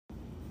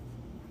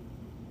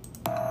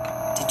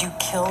Did you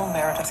kill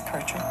Meredith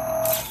Kircher?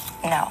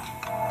 No.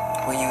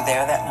 Were you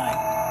there that night?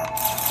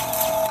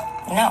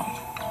 No.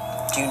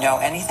 Do you know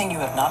anything you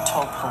have not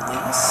told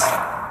police?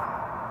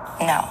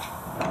 No.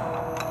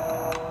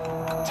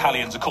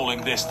 Italians are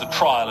calling this the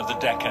trial of the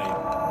decade.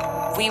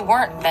 We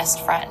weren't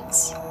best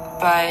friends,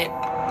 but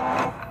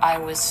I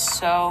was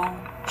so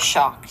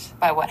shocked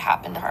by what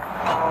happened to her.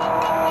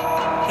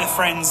 The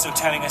friends were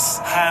telling us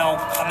how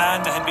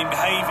Amanda had been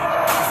behaving,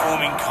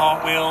 performing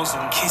cartwheels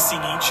and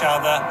kissing each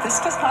other. This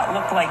does not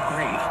look like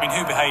grief. I mean,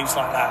 who behaves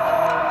like that?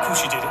 Of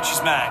course she did it,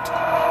 she's mad.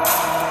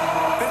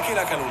 Perché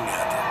l'ha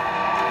calunniata?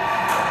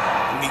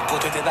 Mi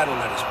potete dare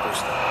una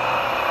risposta?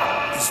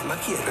 Dici, ma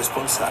chi è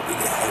responsabile?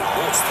 È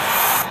un mostro.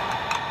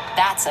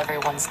 That's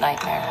everyone's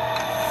nightmare.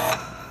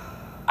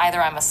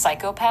 Either I'm a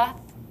psychopath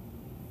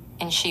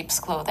in sheep's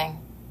clothing,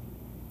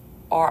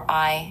 or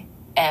I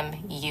am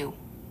you.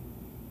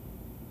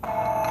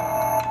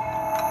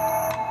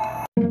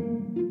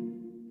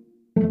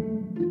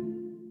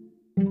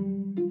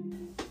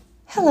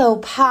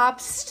 Hello,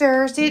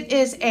 Popsters. It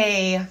is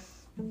a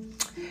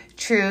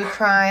true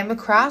crime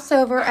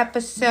crossover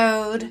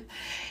episode.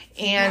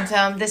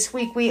 And this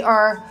week we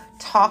are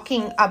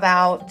talking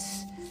about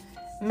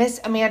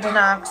Miss Amanda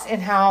Knox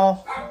and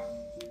how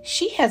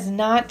she has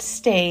not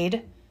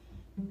stayed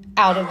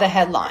out of the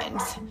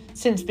headlines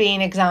since being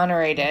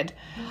exonerated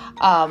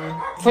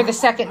for the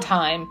second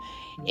time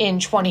in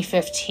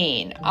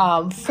 2015.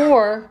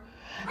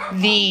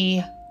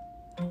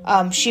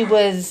 She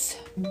was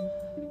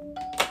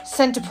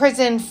sent to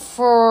prison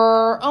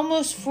for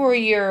almost 4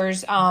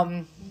 years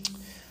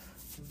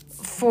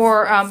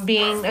for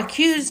being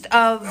accused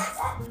of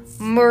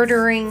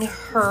murdering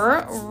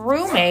her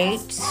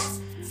roommate,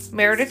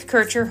 Meredith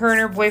Kircher. Her and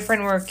her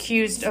boyfriend were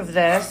accused of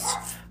this.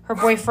 Her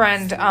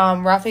boyfriend,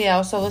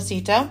 Rafael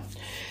Solicito,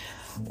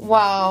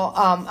 while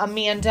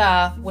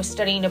Amanda was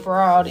studying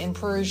abroad in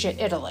Perugia,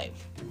 Italy.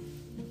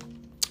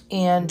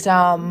 And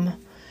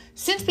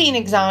since being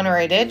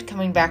exonerated,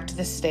 coming back to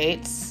the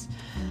States,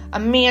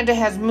 Amanda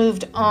has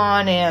moved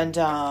on,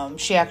 and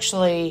she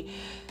actually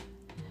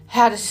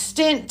had a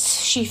stint.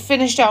 She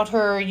finished out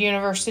her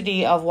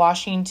University of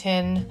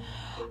Washington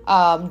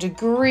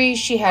degree.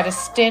 She had a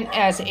stint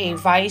as a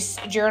Vice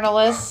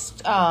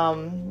journalist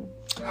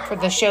for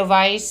the show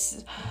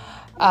Vice,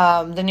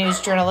 the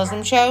news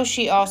journalism show.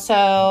 She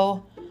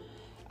also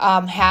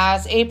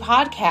has a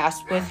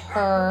podcast with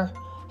her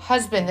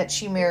husband that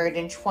she married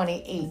in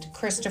 2008,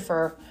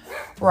 Christopher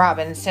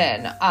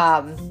Robinson,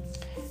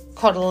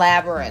 called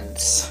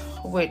Labyrinth,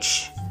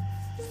 which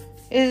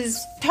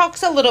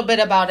talks a little bit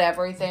about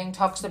everything.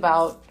 Talks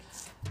about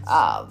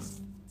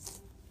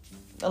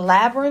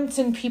labyrinths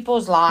in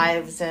people's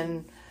lives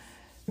and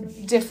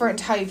different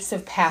types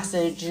of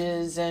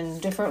passages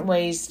and different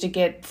ways to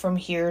get from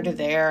here to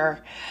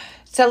there.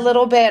 It's a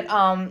little bit,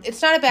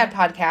 it's not a bad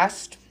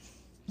podcast,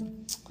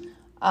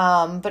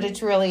 but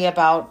it's really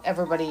about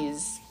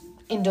everybody's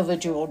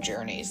individual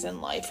journeys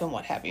in life and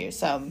what have you.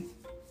 So,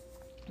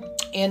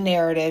 and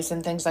narratives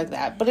and things like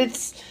that. But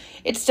it's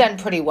done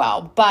pretty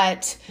well.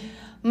 But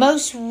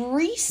most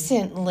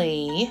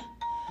recently,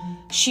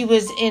 she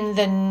was in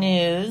the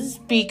news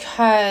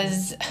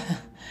because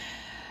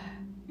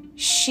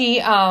she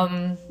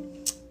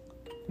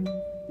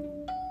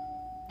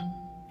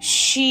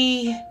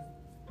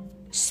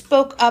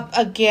spoke up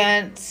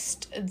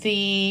against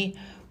the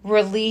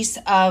release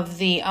of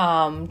the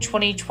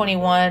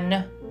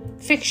 2021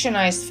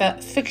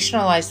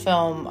 fictionalized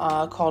film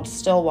called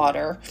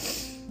Stillwater.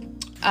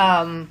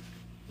 Tom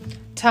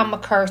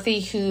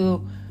McCarthy,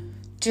 who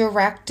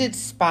directed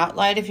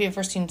Spotlight. If you've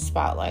ever seen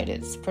Spotlight,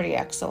 it's pretty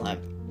excellent.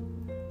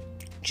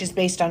 Which is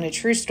based on a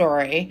true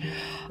story.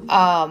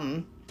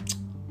 And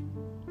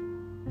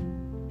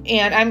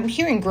I'm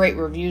hearing great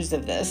reviews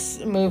of this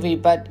movie,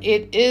 but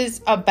it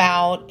is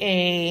about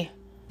a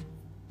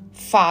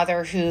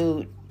father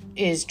who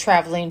is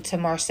traveling to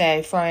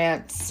Marseille,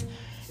 France,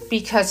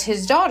 because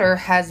his daughter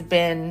has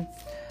been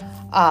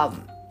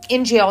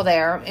in jail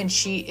there, and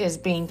she is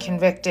being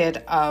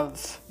convicted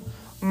of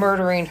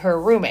murdering her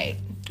roommate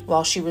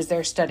while she was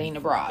there studying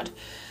abroad.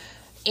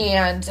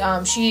 And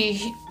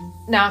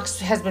Knox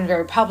has been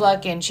very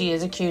public, and she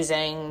is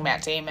accusing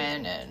Matt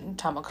Damon and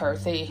Tom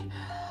McCarthy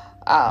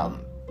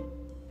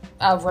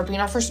of ripping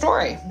off her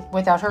story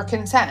without her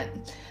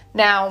consent.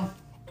 Now,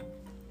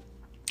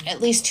 at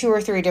least 2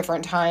 or 3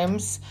 different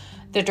times,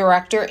 the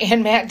director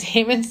and Matt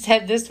Damon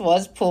said this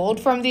was pulled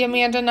from the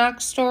Amanda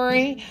Knox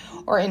story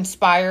or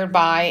inspired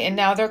by, and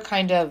now they're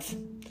kind of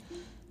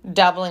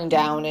doubling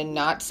down and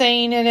not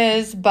saying it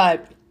is,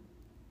 but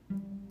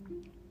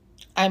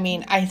I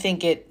mean, I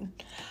think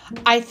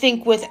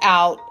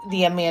without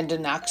the Amanda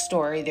Knox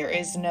story, there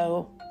is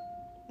no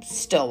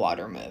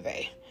Stillwater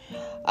movie.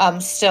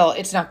 Still,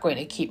 it's not going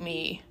to keep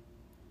me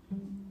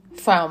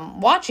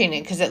from watching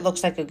it because it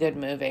looks like a good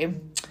movie.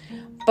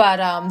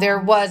 But there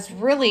was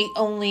really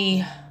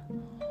only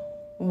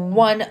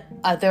one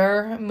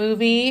other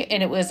movie,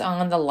 and it was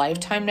on the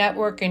Lifetime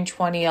Network in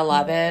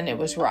 2011. It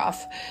was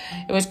rough.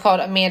 It was called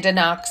Amanda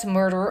Knox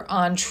Murder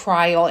on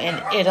Trial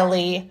in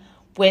Italy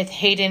with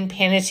Hayden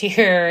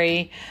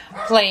Panettiere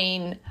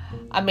playing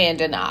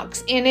Amanda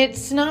Knox. And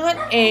it's not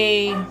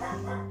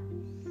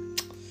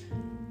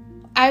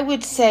I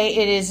would say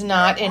it is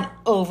not an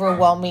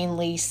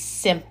overwhelmingly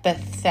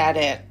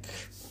sympathetic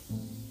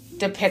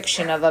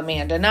depiction of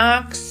Amanda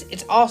Knox.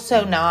 It's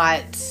also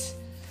not,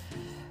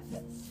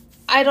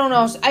 I don't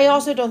know, I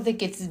also don't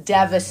think it's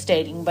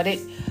devastating, but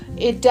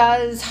it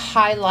does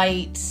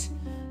highlight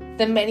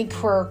the many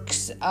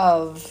quirks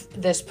of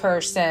this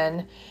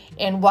person.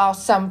 And while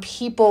some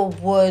people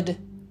would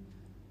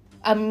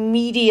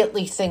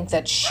immediately think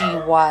that she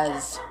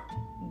was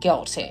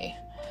guilty,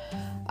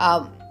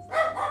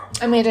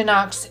 Amanda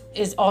Knox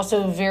is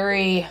also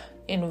very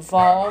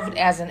involved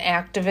as an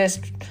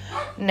activist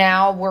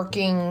now,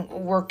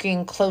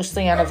 working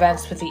closely on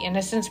events with the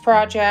Innocence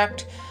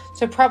Project.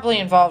 So probably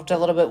involved a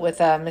little bit with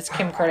Miss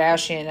Kim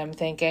Kardashian, I'm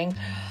thinking.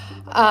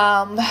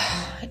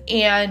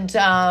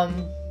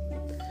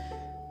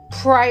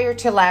 Prior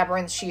to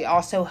Labyrinth, she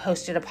also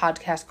hosted a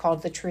podcast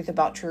called The Truth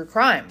About True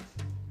Crime.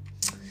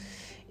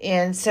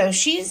 And so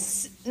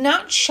she's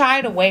not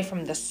shied away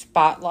from the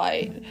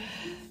spotlight.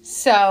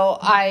 So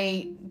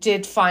I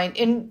did find,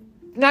 and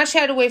not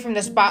shied away from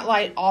the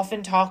spotlight,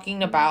 often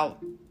talking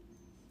about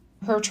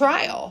her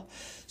trial.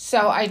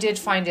 So I did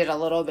find it a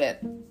little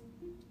bit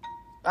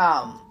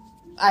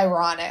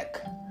ironic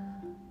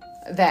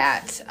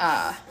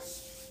that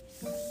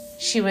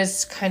she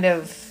was kind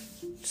of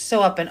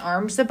so up in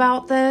arms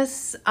about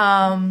this.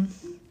 I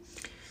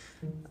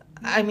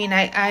mean,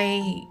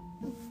 I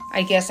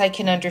guess I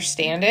can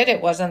understand it.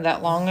 It wasn't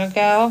that long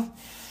ago.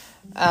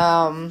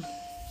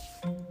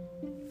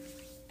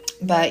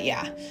 But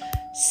yeah.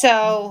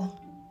 So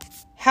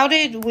how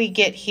did we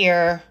get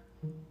here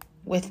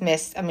with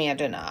Miss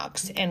Amanda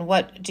Knox? And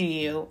what do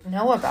you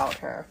know about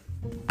her?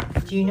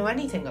 Do you know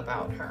anything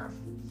about her?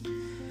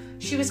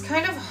 She was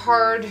kind of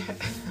hard.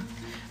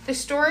 The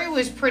story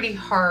was pretty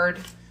hard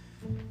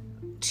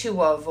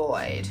to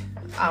avoid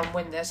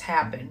when this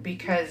happened,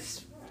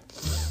 because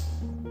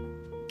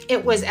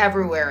it was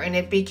everywhere, and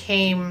it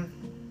became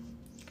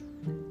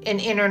an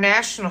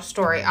international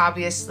story,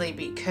 obviously,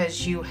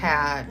 because you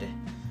had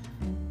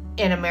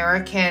an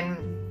American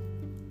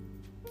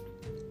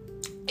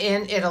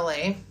in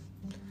Italy,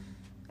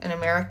 an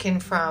American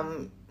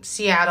from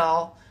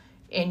Seattle,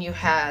 and you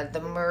had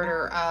the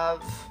murder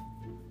of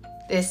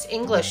this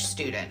English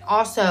student,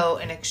 also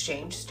an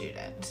exchange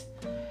student.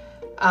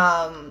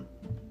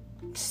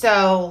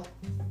 So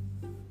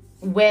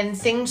when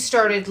things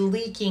started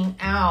leaking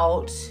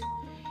out,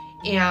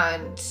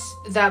 and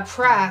the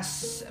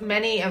press,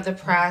 many of the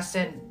press,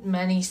 and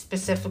many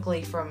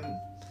specifically from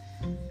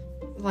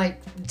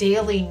like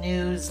daily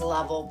news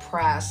level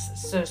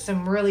press, so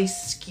some really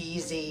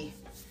skeezy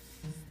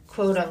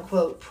quote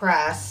unquote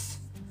press,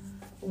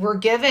 were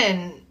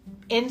given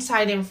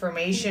inside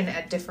information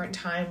at different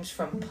times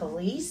from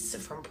police,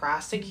 from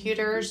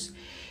prosecutors,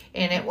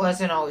 and it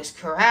wasn't always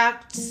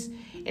correct,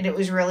 and it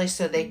was really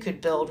so they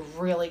could build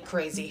really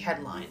crazy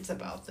headlines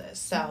about this.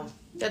 So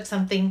that's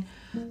something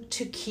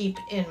to keep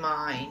in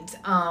mind.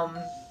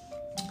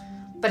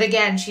 But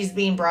again, she's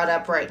being brought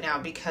up right now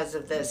because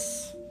of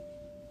this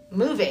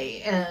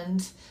movie,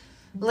 and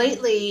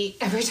lately,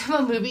 every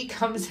time a movie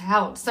comes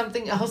out,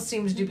 something else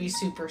seems to be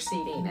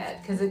superseding it,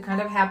 because it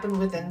kind of happened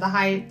within the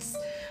Heights,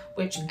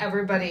 which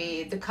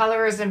the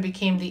colorism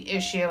became the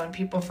issue, and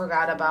people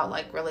forgot about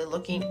like really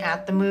looking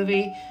at the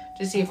movie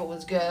to see if it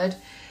was good.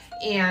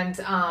 And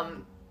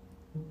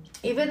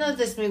even though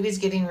this movie's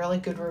getting really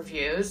good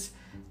reviews,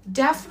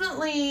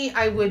 definitely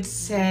I would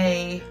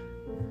say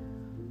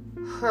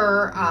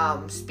her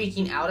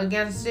speaking out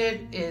against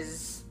it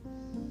is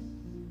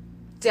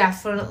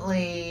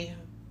definitely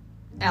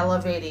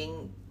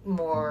elevating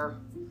more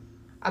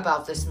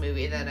about this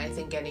movie than I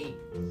think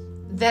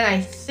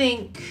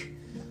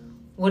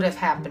would have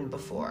happened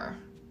before,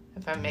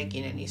 if I'm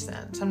making any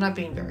sense. I'm not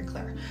being very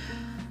clear.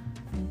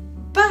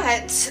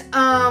 But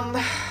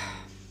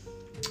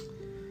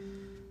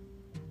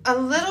a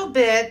little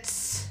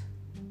bit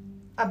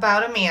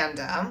about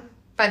Amanda.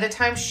 By the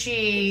time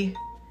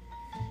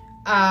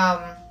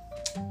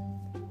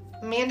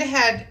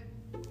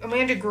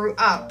Amanda grew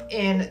up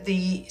in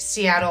the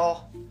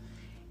Seattle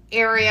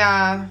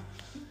area.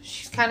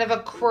 She's kind of a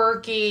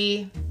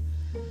quirky,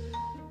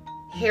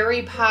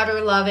 Harry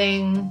Potter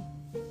loving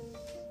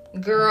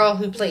girl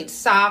who played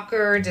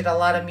soccer, did a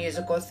lot of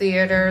musical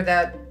theater.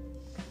 That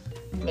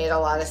made a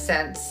lot of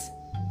sense.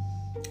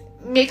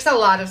 Makes a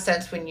lot of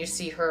sense when you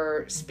see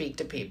her speak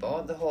to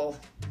people, the whole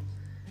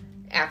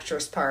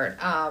actress part.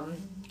 Kind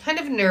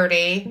of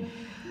nerdy.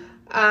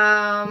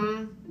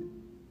 Hung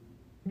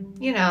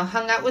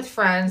out with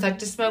friends,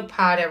 liked to smoke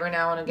pot every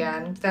now and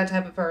again, that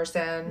type of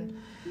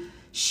person.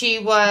 She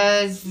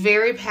was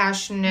very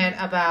passionate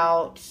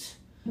about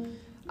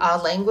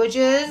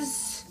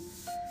languages.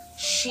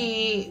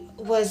 She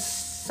was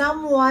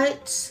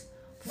somewhat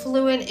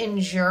fluent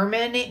in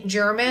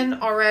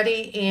German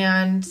already,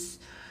 and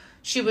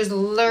she was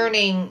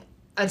learning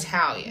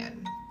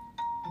Italian.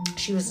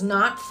 She was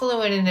not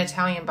fluent in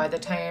Italian by the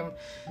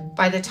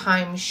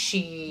time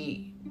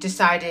she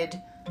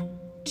decided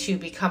to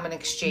become an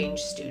exchange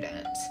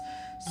student.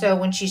 So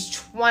when she's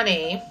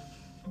 20,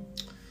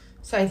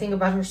 so I think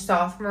about her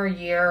sophomore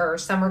year or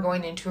summer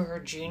going into her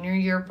junior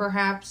year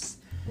perhaps,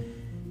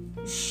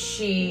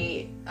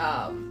 she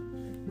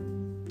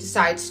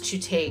decides to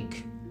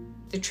take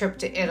the trip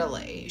to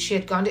Italy. She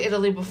had gone to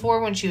Italy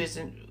before when she was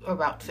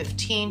about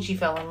 15. She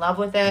fell in love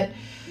with it.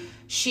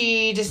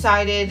 She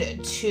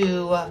decided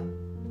to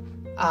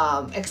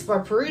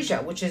explore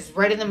Perugia, which is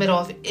right in the middle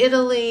of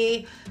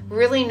Italy,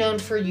 really known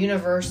for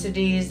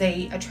universities.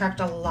 They attract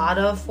a lot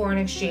of foreign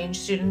exchange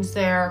students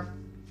there.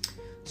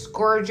 It's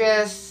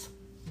gorgeous,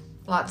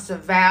 lots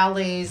of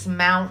valleys,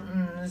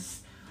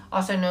 mountains,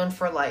 also known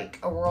for like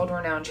a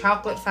world-renowned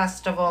chocolate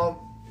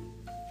festival.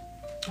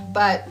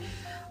 But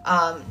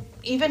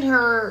even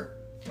her,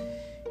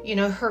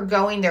 her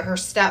going there, her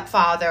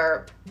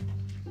stepfather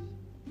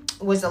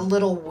was a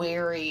little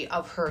wary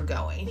of her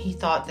going. He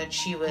thought that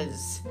she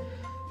was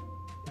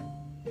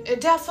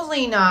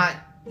definitely not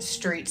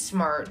street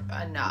smart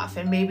enough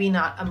and maybe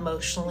not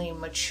emotionally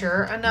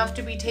mature enough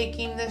to be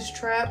taking this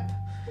trip,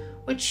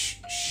 which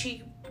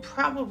she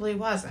probably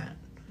wasn't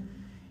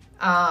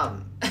at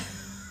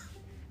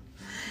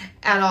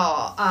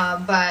all.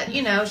 But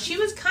she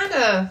was kind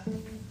of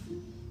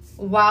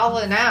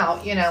wilding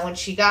out, when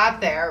she got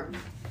there.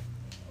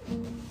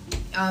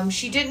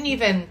 She didn't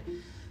even,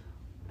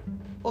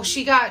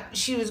 she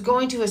was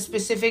going to a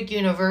specific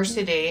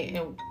university,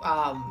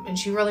 and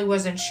she really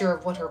wasn't sure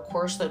of what her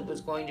course load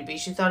was going to be.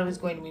 She thought it was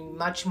going to be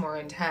much more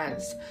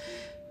intense.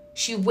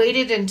 She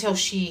waited until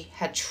she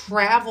had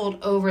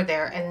traveled over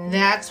there, and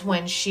that's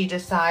when she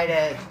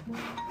decided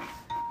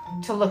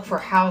to look for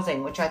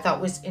housing, which I thought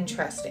was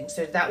interesting.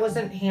 So that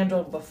wasn't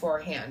handled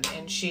beforehand,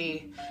 and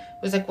she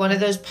was like one of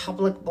those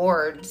public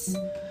boards,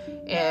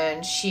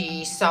 and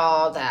she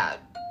saw that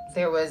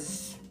there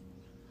was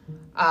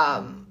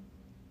a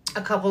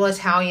couple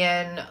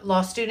Italian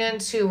law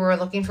students who were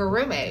looking for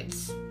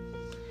roommates,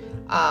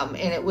 and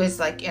it was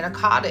like in a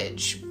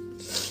cottage,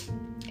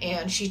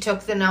 and she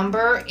took the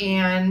number,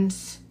 and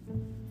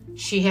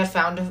she had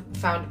found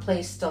a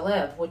place to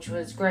live, which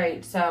was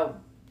great. So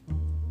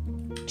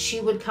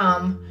she would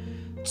come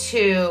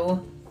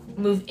to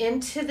move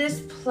into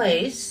this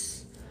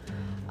place,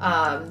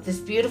 this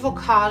beautiful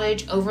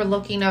cottage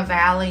overlooking a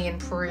valley in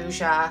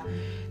Perugia.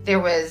 There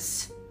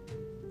was,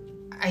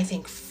 I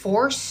think,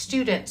 4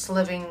 students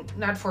living,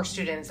 not 4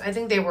 students, I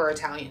think they were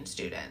Italian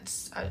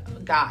students,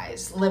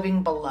 guys,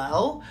 living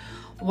below,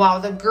 while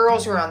the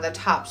girls were on the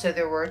top. So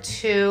there were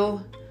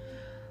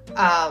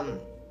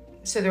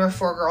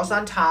 4 girls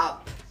on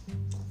top.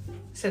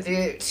 So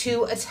the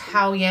 2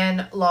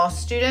 Italian law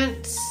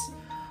students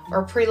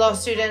or pre-law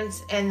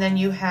students, and then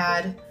you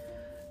had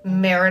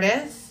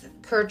Meredith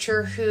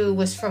Kircher, who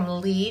was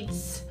from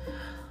Leeds,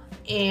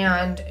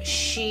 and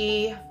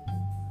she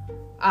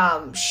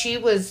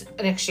was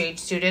an exchange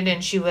student,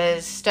 and she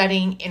was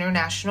studying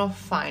international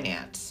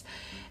finance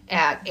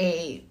at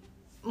a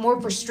more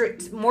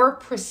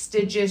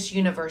prestigious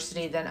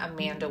university than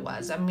Amanda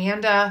was.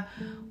 Amanda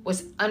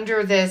was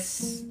under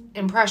this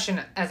impression,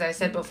 as I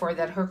said before,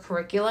 that her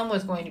curriculum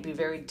was going to be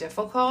very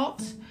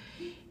difficult.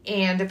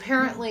 And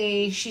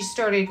apparently she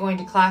started going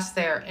to class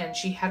there and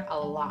she had a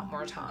lot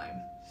more time.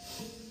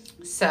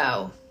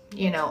 So,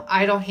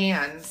 idle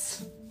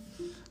hands.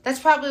 That's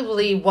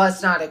probably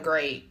was not a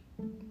great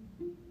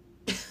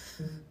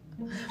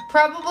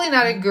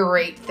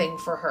thing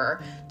for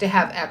her to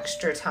have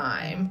extra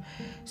time.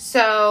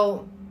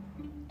 So,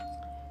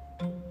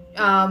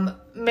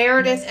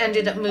 Meredith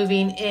ended up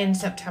moving in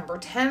September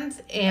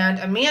 10th, and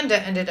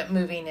Amanda ended up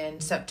moving in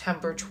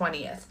September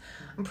 20th.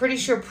 I'm pretty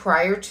sure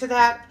prior to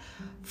that,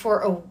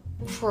 for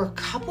a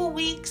couple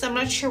weeks, I'm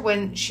not sure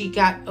when she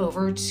got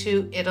over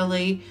to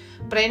Italy,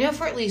 but I know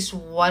for at least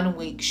 1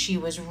 week she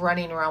was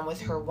running around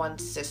with her one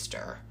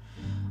sister.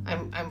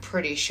 I'm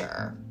pretty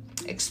sure.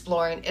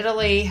 Exploring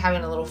Italy,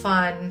 having a little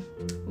fun,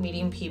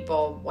 meeting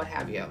people, what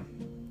have you.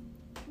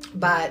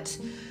 But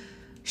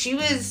she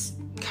was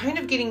kind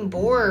of getting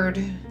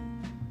bored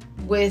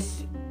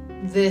with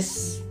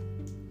this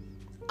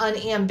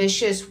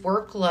unambitious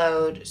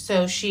workload,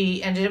 so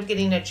she ended up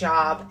getting a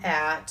job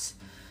at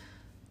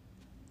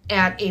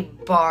a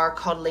bar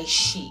called Le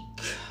Chic.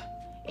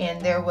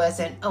 And there was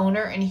an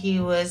owner, and he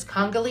was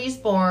Congolese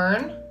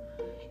born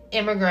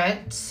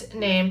immigrant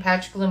named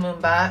Patrick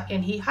Lumumba,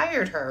 and he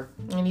hired her,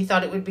 and he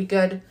thought it would be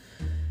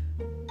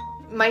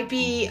might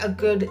be a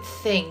good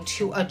thing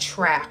to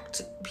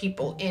attract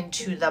people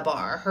into the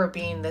bar, her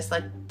being this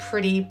like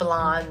pretty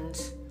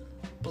blonde,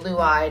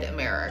 blue-eyed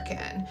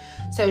American.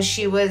 So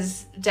she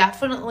was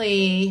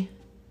definitely,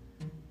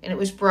 and it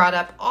was brought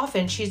up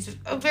often, she's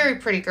a very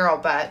pretty girl,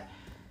 but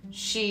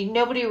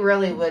nobody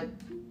really would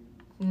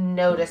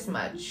notice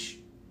much.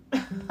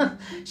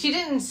 She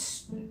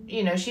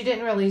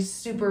didn't really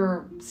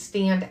super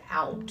stand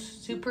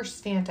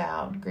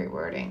out, great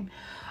wording,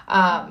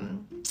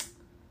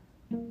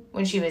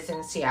 when she was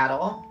in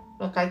Seattle.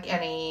 Looked like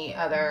any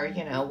other,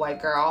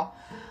 white girl.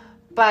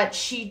 But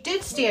she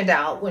did stand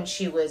out when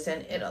she was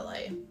in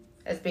Italy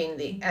as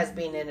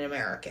being an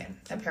American,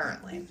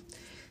 apparently.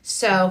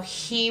 So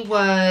he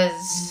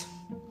was,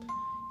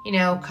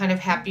 kind of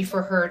happy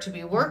for her to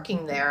be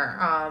working there.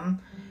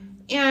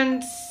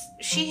 And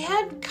she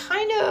had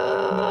kind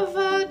of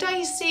a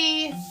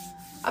dicey,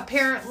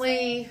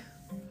 apparently,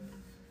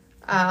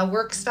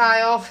 work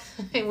style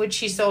in which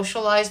she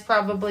socialized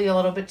probably a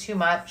little bit too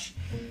much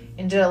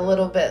and did a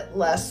little bit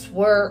less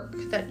work.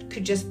 That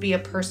could just be a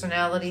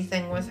personality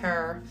thing with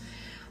her.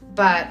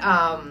 But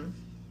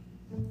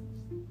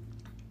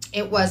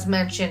it was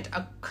mentioned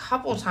a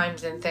couple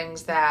times in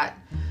things that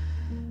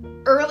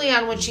early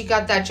on when she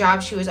got that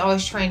job, she was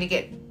always trying to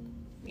get,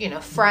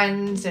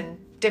 friends and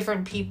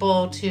different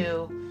people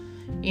to,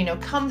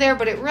 come there.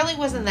 But it really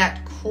wasn't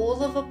that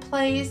cool of a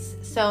place.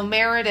 So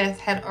Meredith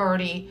had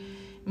already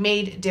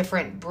made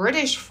different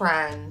British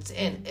friends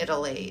in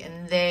Italy.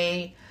 And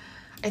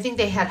I think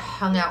they had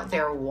hung out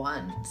there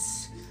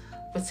once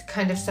with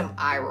kind of some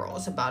eye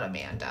rolls about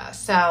Amanda.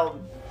 So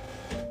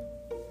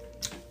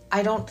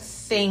I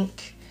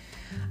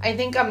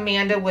think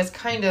Amanda was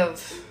kind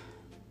of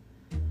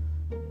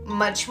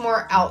much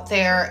more out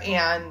there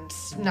and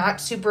not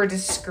super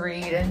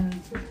discreet and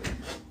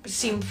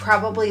seemed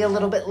probably a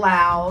little bit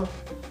loud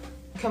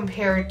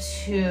compared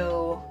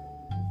to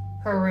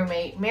her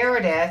roommate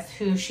Meredith,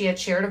 who she had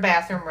shared a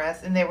bathroom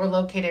with, and they were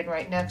located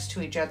right next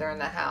to each other in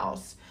the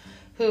house,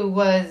 who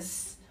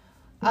was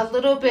a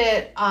little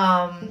bit,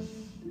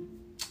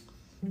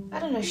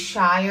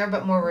 shyer,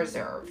 but more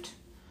reserved.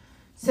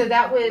 So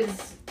that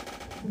was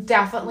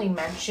definitely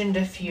mentioned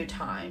a few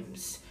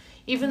times.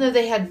 Even though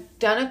they had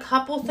done a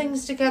couple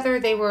things together,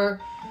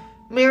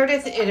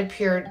 Meredith, it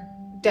appeared,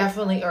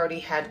 definitely already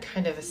had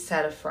kind of a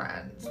set of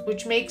friends,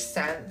 which makes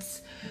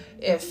sense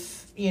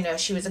if,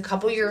 she was a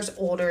couple years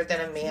older than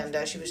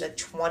Amanda. She was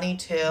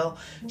 22.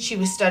 She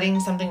was studying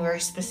something very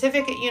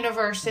specific at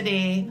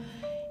university,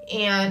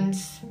 and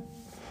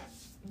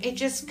it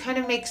just kind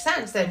of makes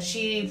sense that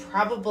she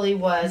probably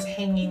was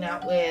hanging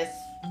out with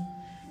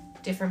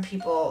different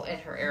people in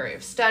her area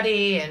of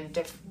study,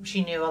 and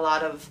she knew a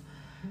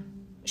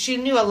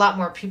lot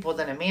more people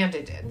than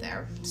Amanda did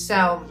there.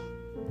 So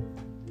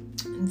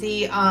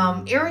the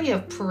area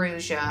of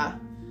Perugia,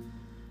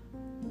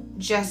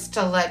 just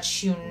to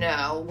let you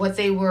know, what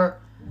they were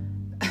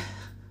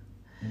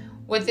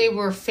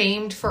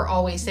famed for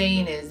always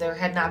saying is there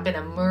had not been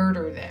a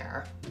murder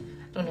there. I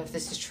don't know if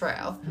this is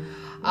true.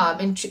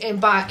 In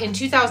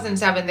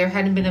 2007, there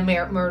hadn't been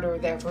a murder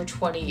there for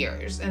 20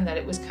 years, and that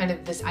it was kind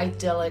of this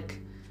idyllic,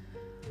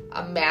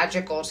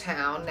 magical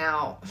town.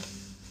 Now,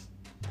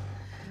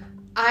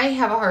 I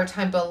have a hard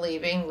time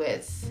believing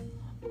with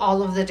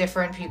all of the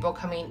different people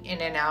coming in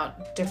and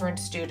out, different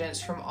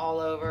students from all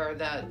over,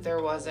 that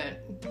there wasn't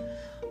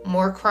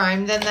more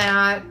crime than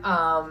that.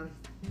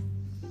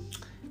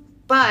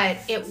 But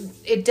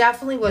it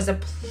definitely was a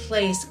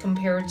place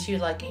compared to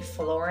like a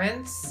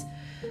Florence,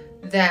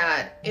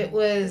 that it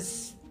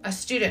was a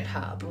student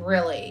hub,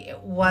 really.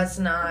 It was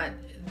not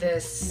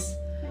this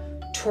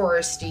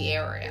touristy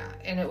area.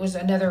 And it was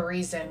another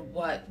reason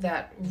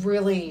that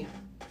really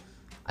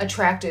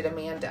attracted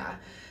Amanda.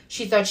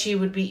 She thought she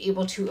would be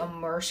able to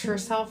immerse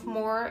herself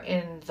more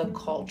in the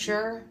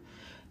culture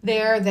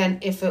there than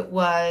if it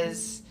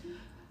was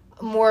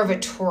more of a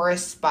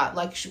tourist spot,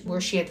 like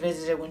where she had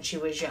visited when she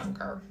was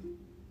younger.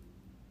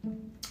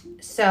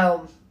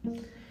 So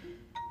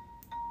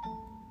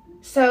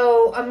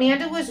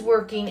Amanda was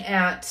working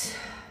at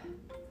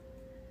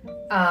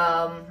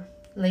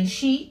Le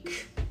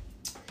Chic,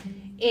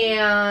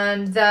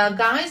 and the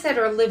guys that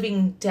are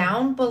living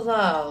down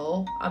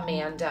below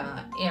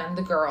Amanda and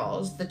the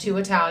girls, the two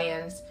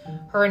Italians,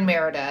 her and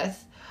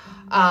Meredith,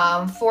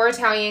 4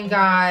 Italian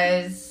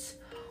guys,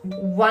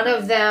 one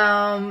of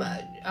them,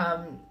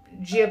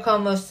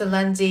 Giacomo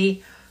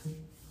Salenzi,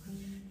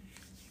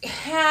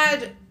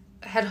 had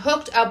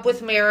hooked up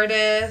with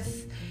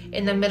Meredith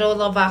in the middle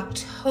of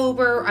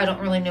October. I don't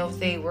really know if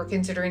they were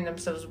considering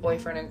themselves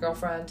boyfriend and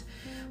girlfriend,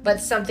 but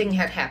something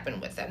had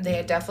happened with them. They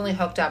had definitely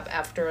hooked up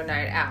after a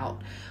night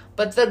out.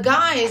 But the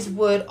guys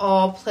would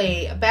all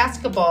play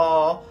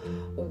basketball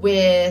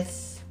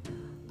with,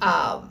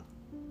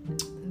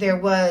 there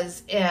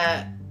was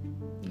a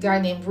guy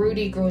named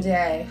Rudy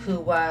Grodet, who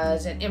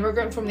was an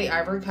immigrant from the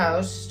Ivory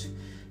Coast,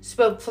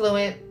 spoke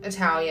fluent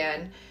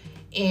Italian,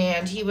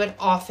 and he would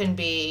often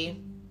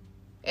be,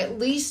 at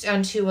least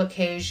on 2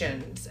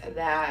 occasions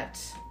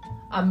that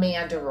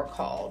Amanda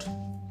recalled,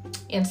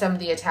 and some of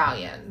the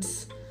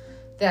Italians,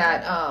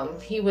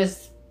 that he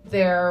was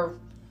there.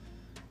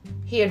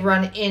 He had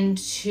run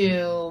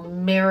into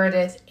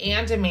Meredith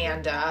and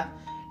Amanda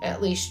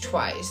at least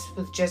twice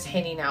with just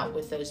hanging out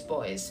with those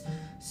boys.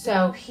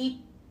 So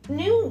he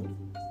knew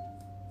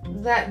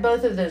that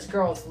both of those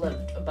girls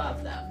lived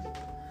above them.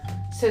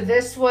 So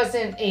this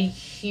wasn't it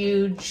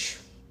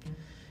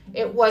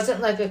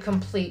wasn't like a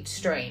complete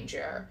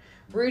stranger.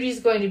 Rudy's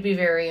going to be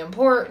very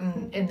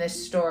important in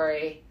this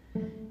story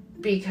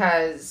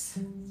because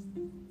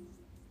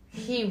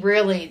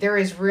there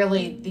is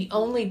really the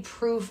only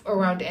proof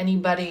around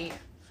anybody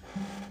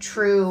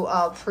true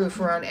proof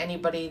around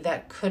anybody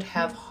that could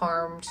have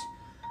harmed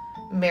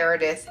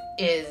Meredith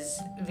is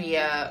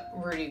via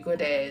Rudy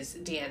Goudet's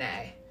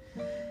DNA,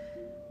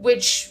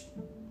 which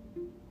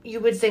you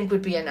would think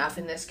would be enough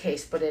in this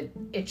case, but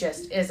it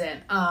just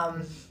isn't.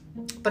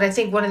 But I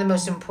think one of the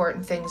most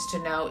important things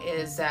to know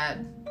is that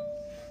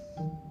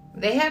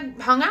they had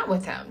hung out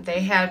with him.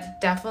 They had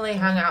definitely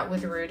hung out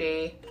with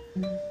Rudy.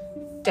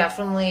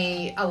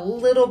 Definitely a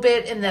little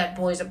bit in that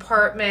boy's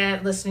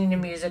apartment, listening to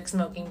music,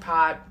 smoking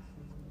pot.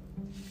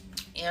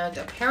 And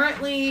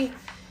apparently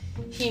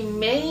he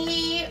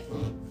may,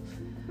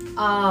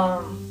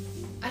 I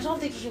don't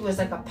think he was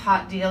like a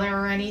pot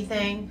dealer or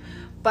anything,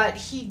 but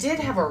he did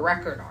have a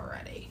record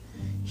already.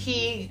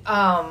 He,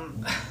 I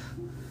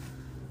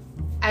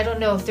don't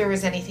know if there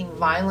was anything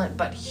violent,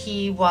 but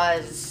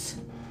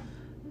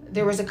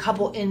there was a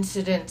couple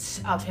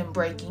incidents of him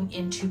breaking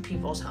into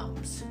people's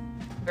homes.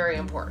 Very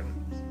important.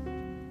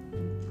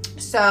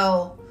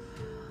 So,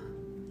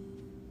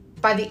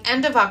 by the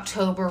end of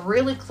October,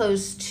 really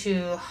close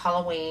to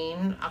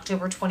Halloween,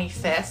 October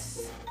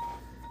 25th,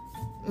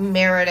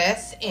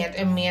 Meredith and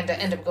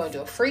Amanda end up going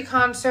to a free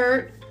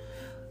concert.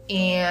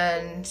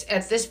 And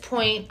at this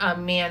point,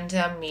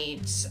 Amanda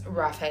meets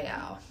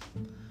Rafael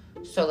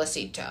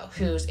Solicito,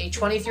 who's a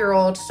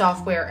 23-year-old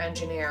software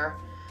engineer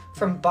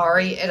from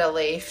Bari,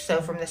 Italy.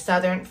 So from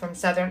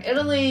southern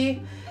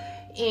Italy.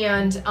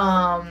 And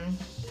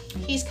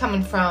he's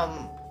coming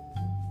from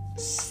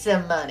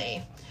some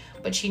money.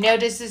 But she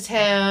notices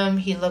him.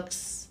 He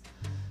looks,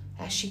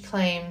 as she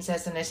claims,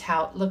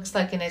 looks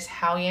like an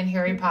Italian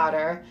Harry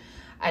Potter.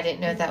 I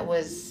didn't know that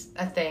was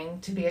a thing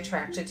to be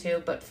attracted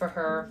to, but for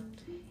her,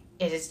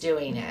 it is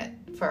doing it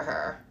for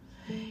her.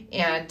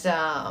 And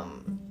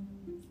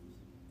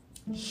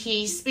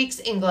he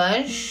speaks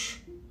English,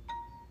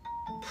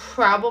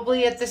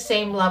 probably at the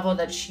same level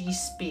that she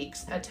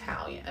speaks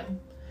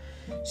Italian.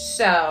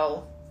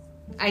 So,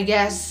 I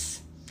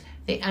guess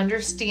they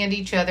understand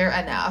each other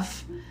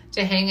enough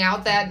to hang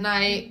out that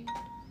night,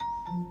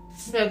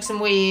 smoke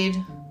some weed,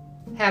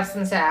 have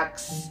some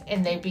sex,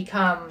 and they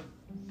become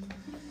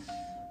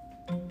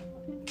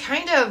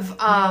kind of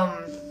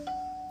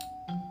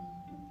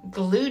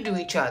glued to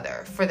each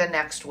other for the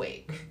next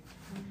week.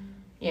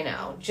 You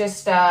know,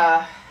 just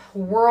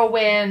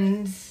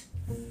whirlwinds.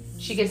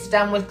 She gets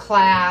done with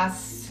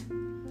class.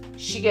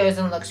 She goes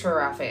and looks for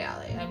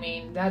Raffaele. I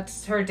mean,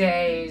 that's her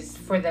days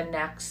for the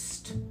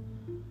next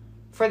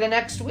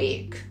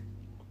week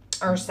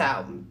or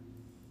so.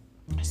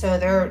 So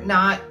they're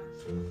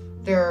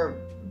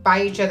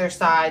by each other's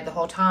side the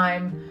whole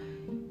time.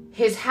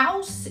 His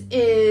house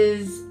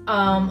is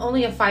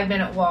only a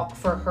 5-minute walk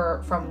for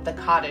her from the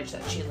cottage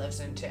that she lives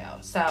in too.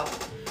 So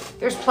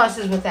there's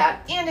pluses with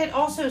that. And it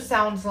also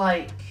sounds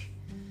like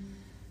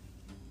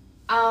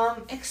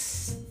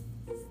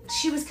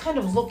she was kind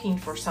of looking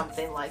for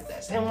something like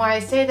this. And why I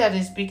say that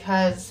is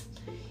because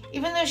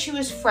even though she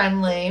was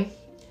friendly,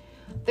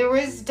 there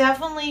was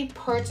definitely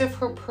parts of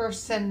her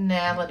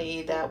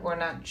personality that were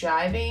not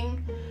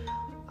jiving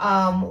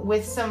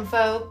with some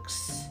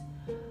folks.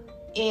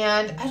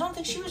 And I don't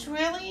think she was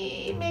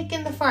really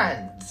making the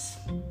friends.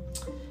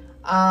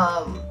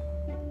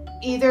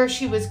 Either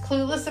she was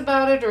clueless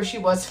about it or she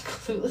wasn't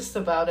clueless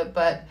about it.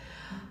 But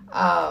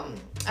I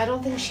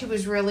don't think she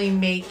was really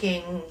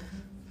making,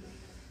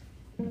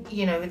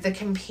 the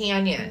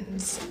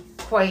companions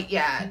quite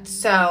yet.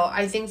 So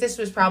I think this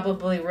was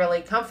probably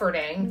really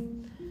comforting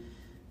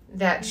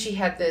that she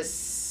had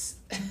this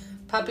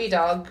puppy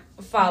dog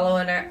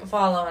following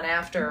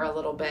after her a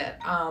little bit.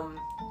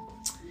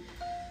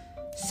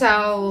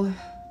 So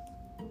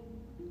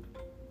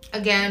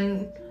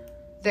again,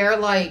 they're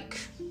like,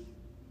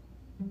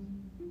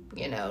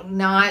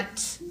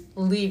 not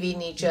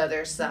leaving each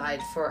other's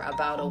side for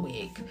about a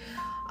week.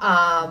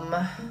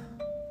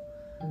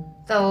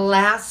 The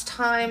last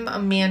time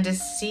Amanda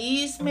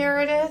sees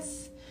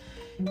Meredith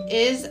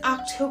is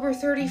October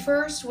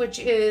 31st, which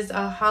is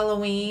a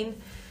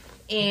Halloween.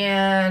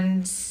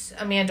 And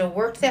Amanda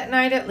worked that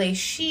night at Les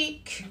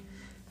Chic.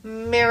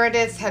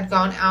 Meredith had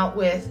gone out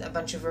with a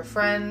bunch of her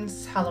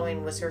friends.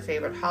 Halloween was her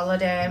favorite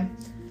holiday.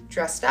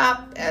 Dressed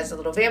up as a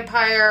little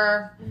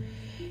vampire.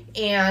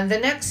 And the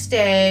next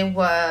day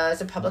was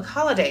a public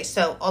holiday.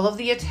 So all of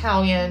the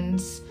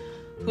Italians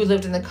who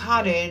lived in the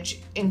cottage,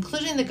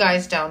 including the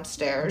guys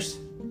downstairs,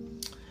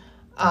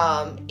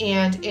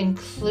 and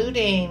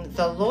including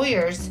the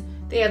lawyers,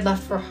 they had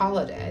left for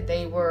holiday.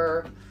 They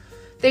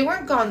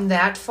weren't gone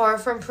that far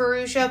from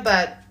Perugia,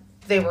 but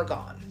they were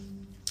gone.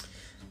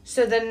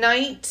 So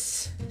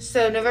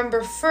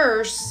November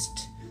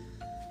 1st,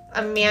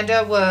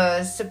 Amanda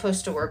was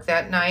supposed to work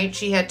that night.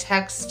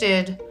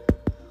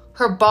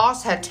 Her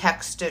boss had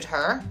texted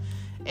her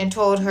and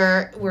told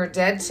her, "We're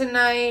dead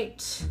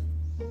tonight.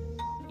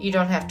 You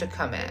don't have to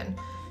come in."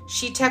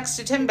 She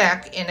texted him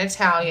back in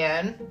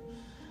Italian.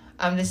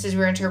 This is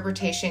where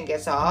interpretation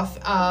gets off.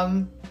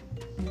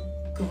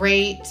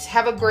 Great.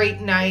 Have a great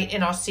night,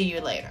 and I'll see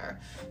you later.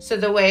 So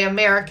the way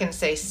Americans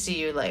say "see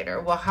you later,"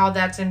 well, how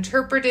that's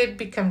interpreted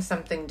becomes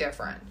something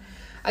different.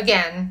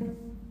 Again,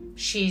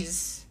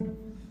 she's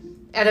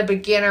at a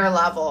beginner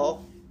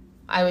level,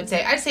 I would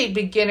say. I'd say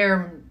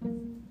beginner,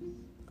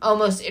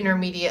 almost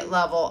intermediate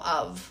level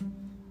of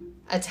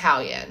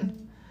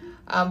Italian.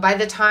 By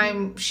the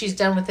time she's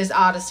done with this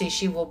odyssey,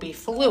 she will be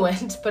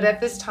fluent. But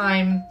at this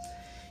time,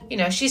 you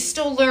know, she's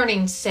still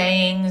learning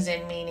sayings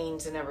and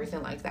meanings and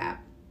everything like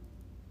that.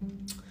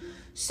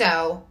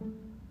 So,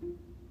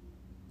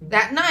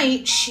 that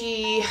night,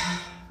 she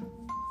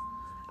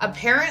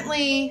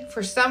apparently,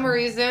 for some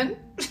reason,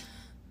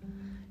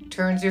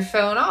 turns her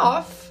phone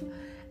off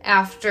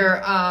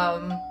after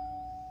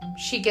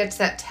she gets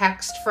that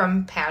text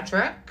from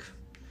Patrick,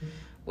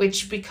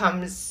 which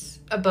becomes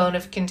a bone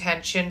of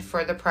contention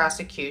for the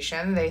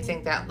prosecution. They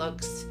think that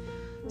looks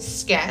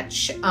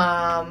sketch.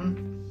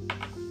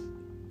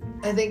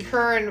 I think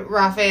her and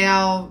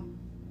Raphael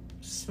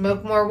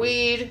smoke more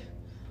weed,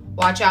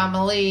 watch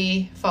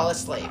Amelie, fall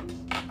asleep.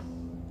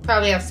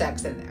 Probably have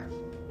sex in there.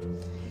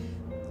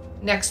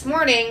 Next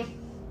morning,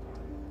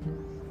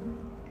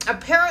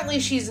 apparently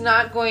she's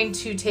not going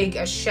to take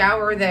a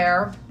shower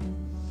there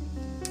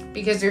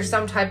because there's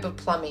some type of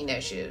plumbing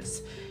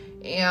issues.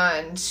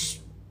 And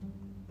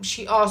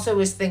she also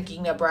is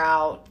thinking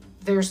about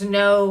there's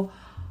no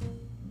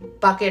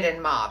bucket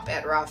and mop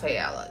at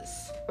Raphael's.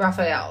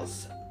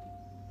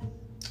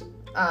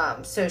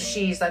 So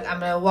she's like, I'm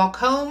going to walk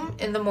home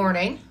in the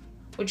morning,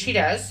 which she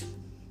does.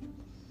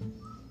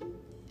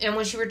 And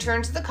when she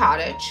returns to the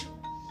cottage,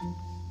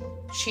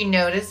 she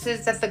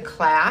notices that the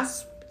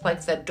clasp,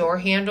 like the door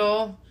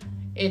handle,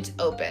 it's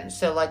open.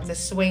 So like the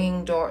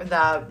swinging door,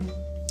 the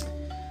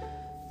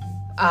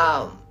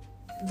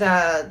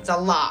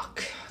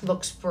lock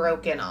looks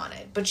broken on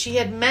it. But she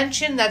had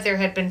mentioned that there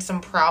had been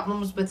some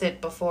problems with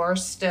it before,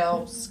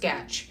 still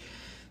sketch.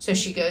 So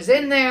she goes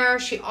in there.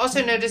 She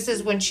also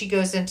notices when she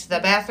goes into the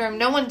bathroom,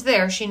 no one's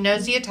there. She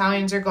knows the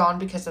Italians are gone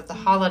because of the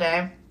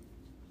holiday.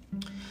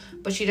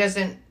 But she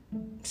doesn't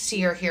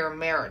see or hear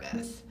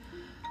Meredith.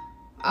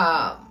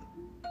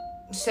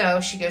 So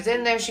she goes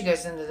in there. She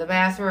goes into the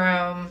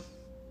bathroom.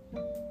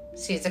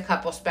 Sees a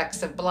couple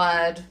specks of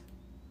blood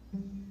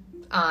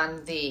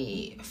on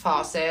the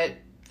faucet.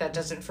 That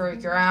doesn't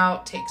freak her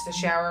out. Takes a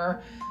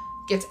shower.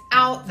 Gets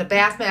out. The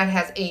bath mat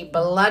has a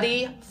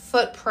bloody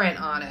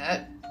footprint on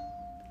it.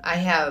 I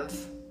have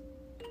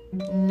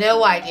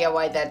no idea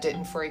why that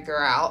didn't freak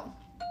her out.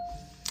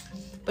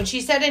 But she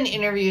said in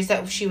interviews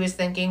that she was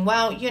thinking,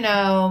 well, you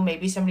know,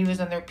 maybe somebody was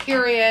on their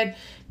period.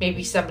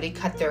 Maybe somebody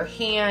cut their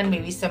hand.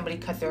 Maybe somebody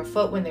cut their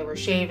foot when they were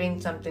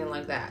shaving. Something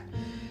like that.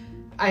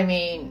 I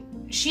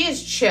mean, she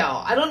is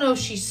chill. I don't know if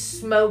she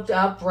smoked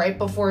up right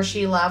before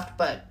she left,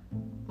 but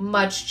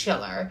much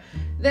chiller.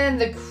 Then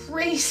the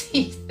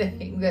crazy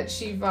thing that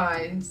she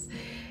finds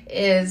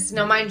is,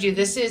 now mind you,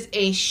 this is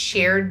a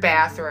shared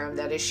bathroom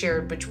that is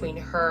shared between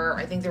her.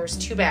 I think there was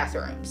 2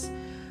 bathrooms.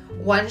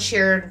 One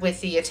shared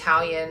with the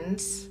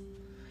Italians,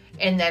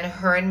 and then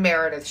her and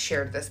Meredith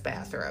shared this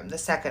bathroom, the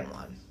second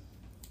one,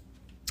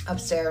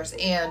 upstairs.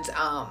 And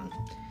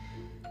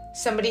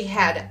somebody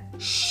had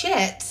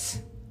shit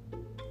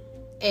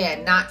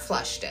and not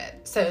flushed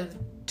it. So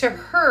to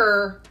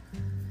her,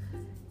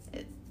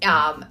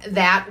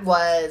 that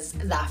was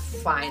the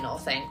final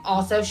thing.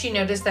 Also, she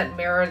noticed that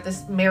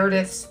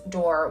Meredith's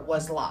door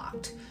was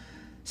locked.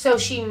 So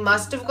she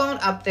must have gone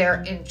up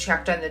there and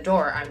checked on the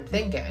door, I'm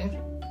thinking.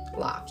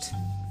 Locked.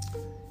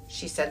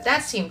 She said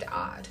that seemed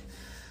odd.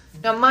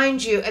 Now,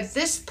 mind you, at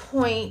this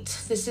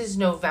point, this is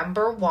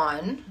November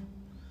 1.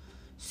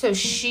 So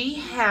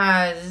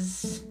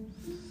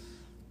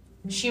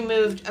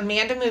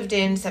Amanda moved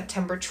in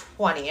September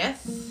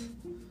 20th.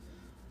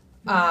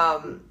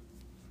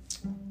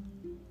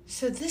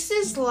 So this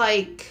is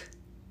like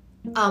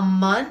a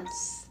month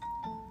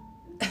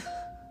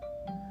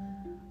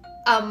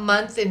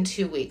and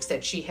 2 weeks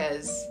that she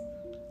has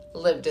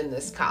lived in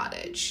this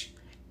cottage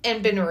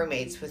and been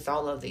roommates with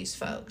all of these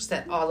folks,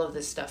 that all of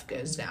this stuff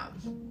goes down,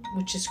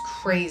 which is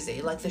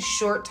crazy, like the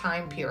short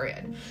time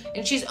period.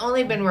 And she's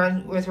only been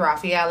with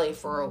Raffaele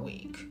for a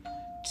week,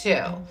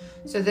 too.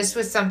 So this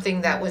was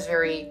something that was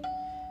very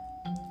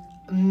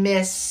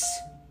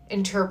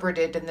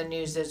misinterpreted in the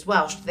news as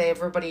well.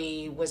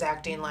 Everybody was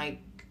acting like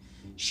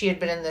she had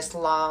been in this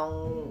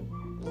long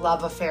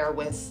love affair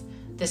with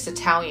this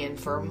Italian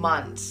for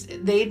months.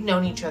 They'd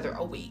known each other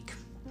a week.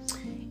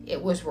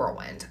 It was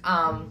whirlwind.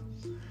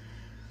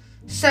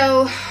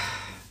 So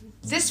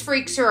this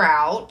freaks her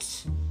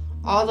out.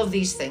 All of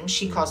these things.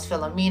 She calls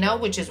Filomena,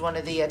 which is one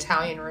of the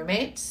Italian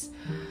roommates,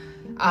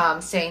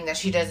 saying that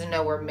she doesn't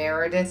know where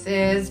Meredith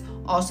is.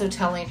 Also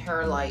telling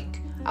her like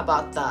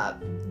about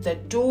the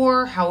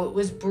door, how it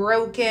was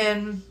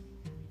broken,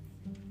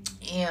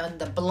 and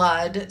the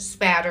blood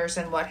spatters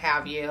and what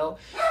have you.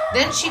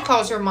 Then she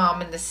calls her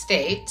mom in the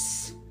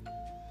States.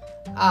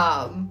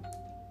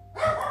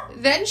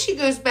 Then she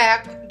goes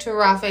back to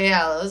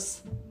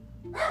Raphael's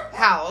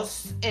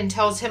house and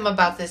tells him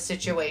about this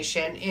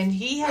situation. And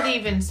he had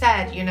even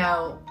said, you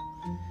know,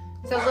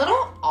 it's a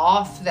little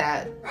off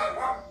that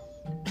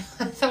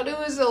I thought it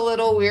was a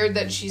little weird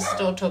that she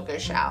still took a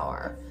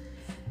shower.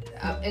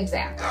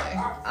 Exactly.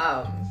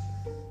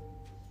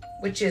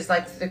 which is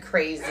like the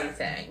crazy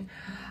thing.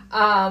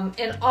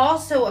 And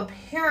also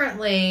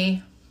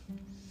apparently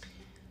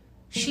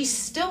she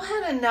still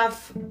had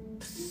enough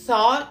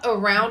thought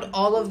around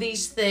all of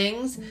these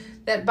things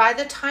that by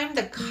the time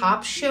the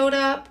cops showed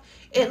up,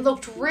 it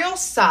looked real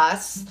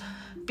sus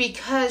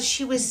because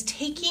she was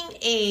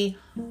taking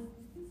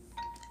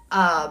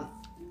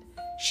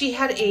she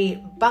had a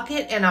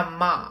bucket and a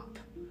mop.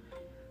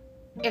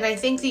 And I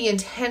think the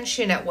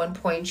intention at one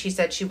point, she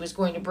said she was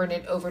going to bring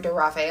it over to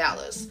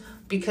Rafaela's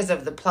because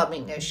of the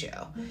plumbing issue.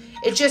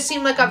 It just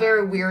seemed like a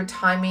very weird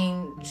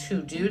timing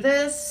to do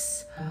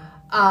this.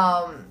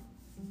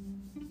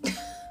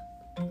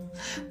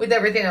 With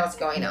everything else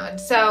going on.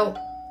 So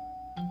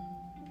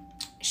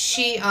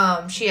she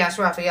asked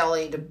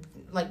Raffaele to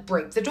like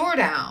break the door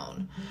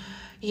down.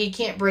 He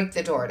can't break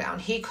the door down.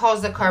 He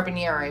calls the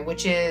Carabinieri,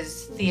 which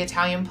is the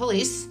Italian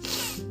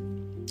police,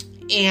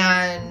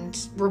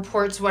 and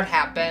reports what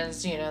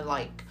happens, you know,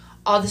 like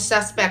all the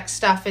suspect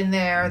stuff in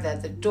there,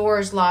 that the door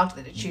is locked,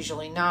 that it's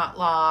usually not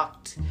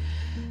locked,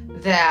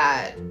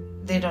 that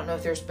they don't know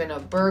if there's been a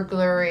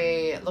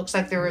burglary. It looks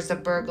like there was a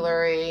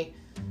burglary.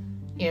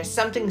 You know,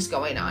 something's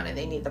going on and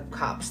they need the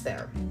cops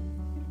there.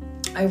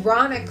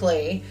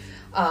 Ironically,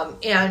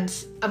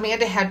 and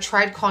Amanda had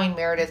tried calling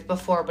Meredith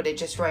before, but it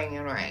just rang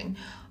and rang.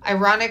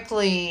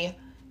 Ironically,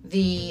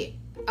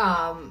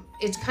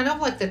 it's kind of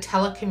like the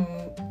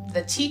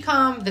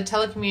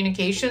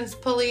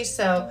telecommunications police.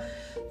 So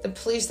the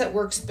police that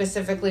work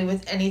specifically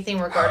with anything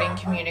regarding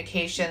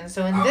communication.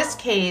 So in this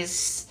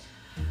case,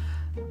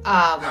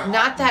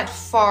 not that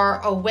far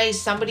away,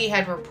 somebody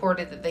had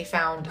reported that they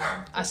found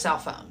a cell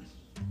phone.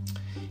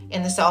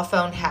 And the cell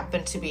phone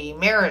happened to be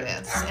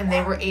Meredith's. And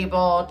they were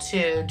able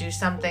to do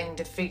something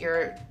to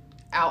figure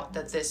out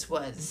that this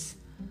was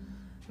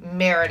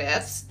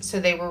Meredith's.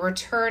 So they were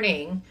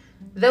returning.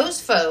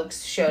 Those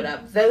folks showed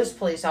up. Those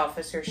police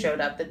officers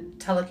showed up. The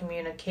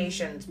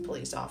telecommunications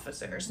police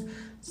officers.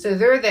 So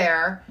they're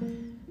there.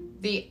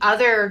 The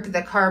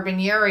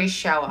Carabinieri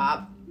show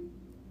up.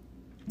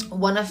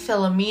 One of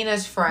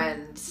Filomena's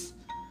friends,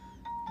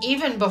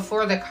 even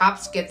before the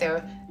cops get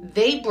there,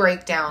 they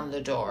break down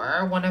the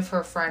door. One of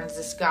her friends,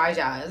 this guy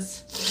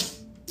does.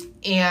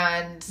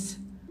 And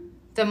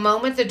the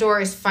moment the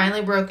door is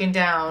finally broken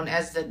down,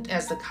 as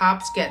the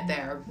cops get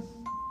there,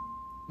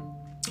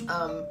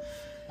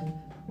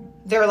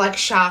 they're like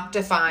shocked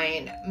to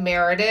find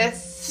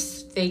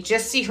Meredith. They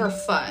just see her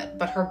foot,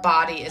 but her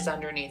body is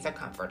underneath a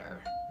comforter.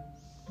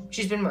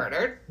 She's been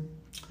murdered.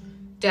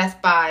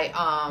 Death by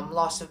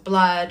loss of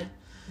blood.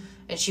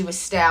 And she was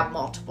stabbed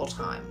multiple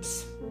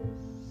times.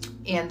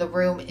 And the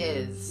room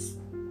is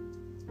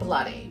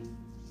bloody.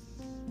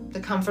 The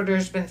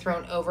comforter's been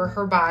thrown over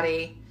her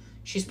body.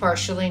 She's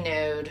partially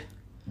nude.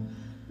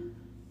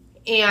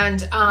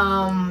 And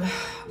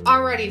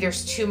already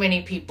there's too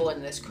many people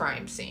in this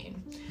crime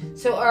scene.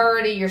 So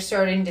already you're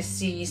starting to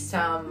see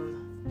some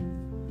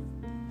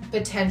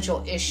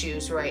potential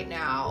issues right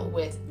now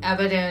with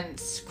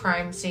evidence,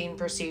 crime scene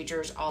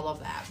procedures, all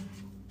of that.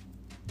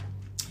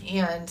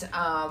 And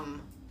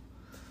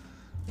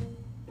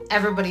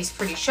everybody's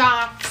pretty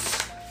shocked.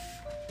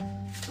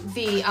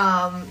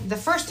 The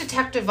first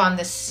detective on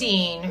the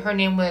scene, her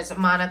name was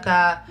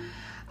Monica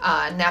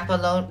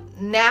Napoleone.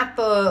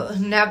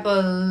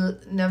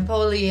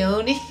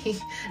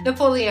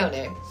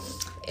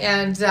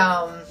 And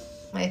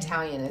my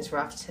Italian is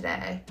rough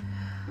today.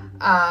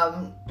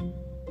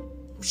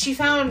 She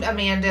found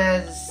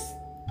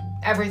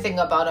everything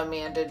about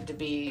Amanda to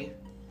be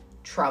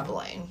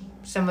troubling.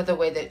 Some of the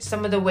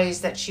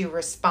ways that she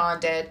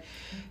responded.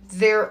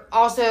 There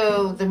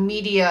also, the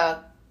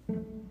media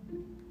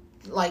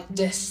like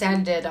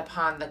descended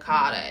upon the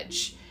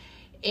cottage,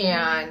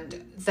 and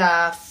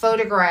the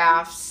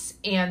photographs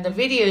and the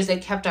videos they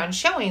kept on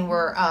showing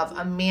were of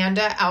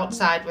Amanda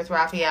outside with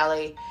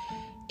Raffaele,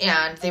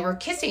 and they were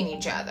kissing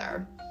each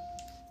other.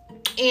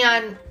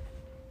 And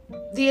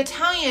the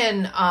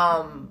Italian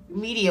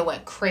media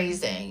went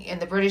crazy, and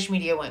the British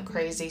media went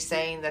crazy,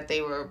 saying that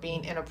they were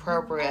being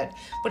inappropriate.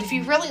 But if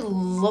you really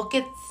look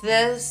at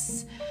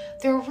this,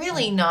 they're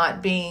really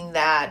not being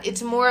that.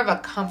 It's more of a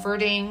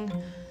comforting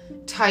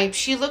type.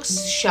 She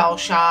looks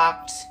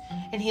shell-shocked,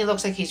 and he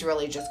looks like he's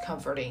really just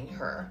comforting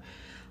her.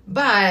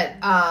 But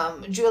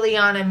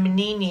Giuliana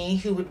Menini,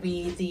 who would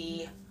be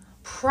the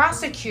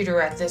prosecutor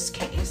at this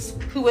case,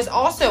 who was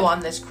also on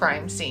this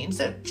crime scene,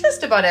 so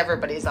just about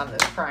everybody's on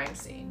this crime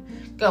scene,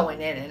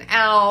 going in and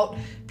out.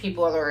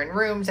 People are in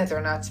rooms that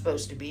they're not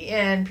supposed to be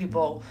in.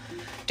 People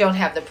don't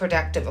have the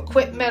protective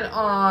equipment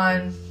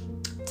on.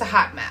 It's a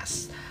hot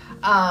mess.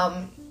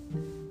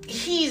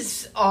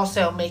 He's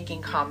also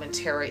making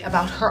commentary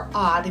about her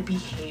odd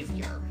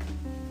behavior.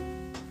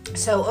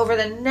 So over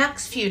the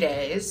next few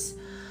days,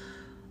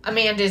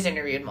 Amanda's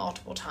interviewed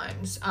multiple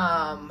times.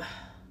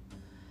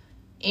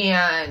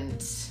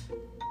 And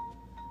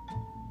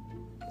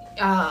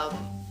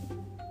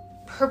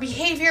her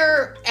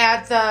behavior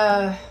at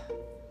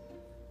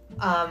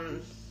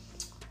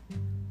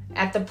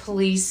the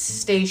police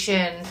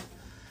station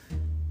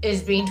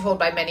is being told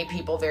by many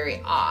people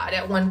very odd.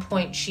 At one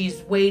point,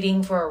 she's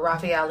waiting for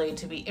Raffaele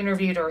to be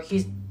interviewed, or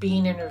he's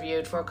being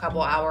interviewed for a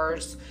couple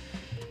hours.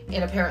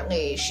 And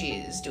apparently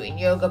she's doing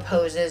yoga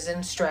poses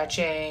and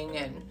stretching,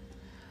 and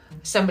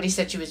somebody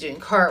said she was doing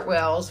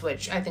cartwheels,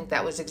 which I think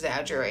that was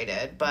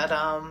exaggerated. But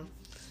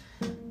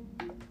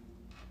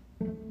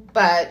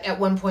at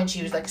one point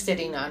she was like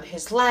sitting on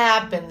his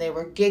lap, and they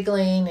were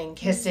giggling and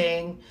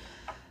kissing.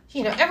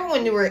 You know,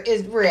 everyone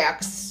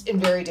reacts in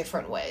very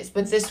different ways,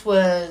 but this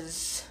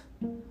was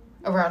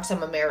around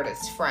some of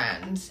Meredith's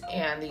friends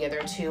and the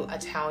other two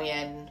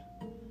Italian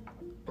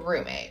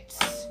roommates.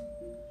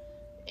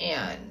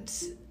 And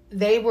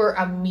they were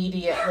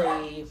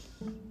immediately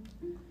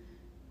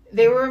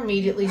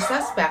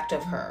suspect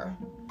of her.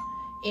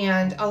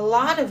 And a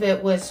lot of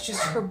it was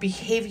just her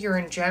behavior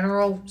in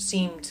general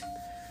seemed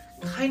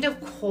kind of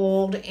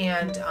cold,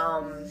 and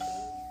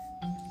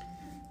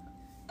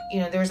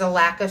there's a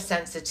lack of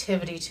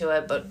sensitivity to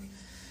it. But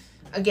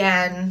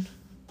again,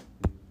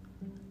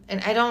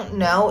 and I don't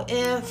know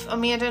if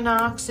Amanda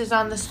Knox is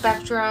on the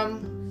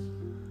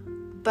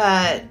spectrum,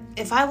 but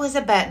if I was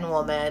a betting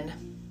woman,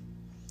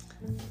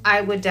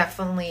 I would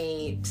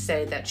definitely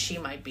say that she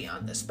might be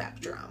on the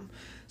spectrum.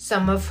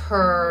 Some of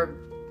her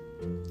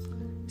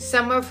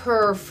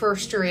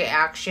first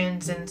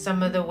reactions and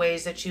some of the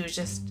ways that she was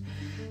just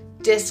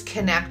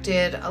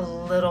disconnected a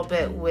little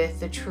bit with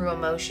the true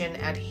emotion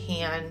at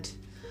hand.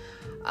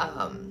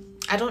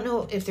 I don't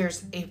know if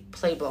there's a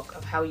playbook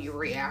of how you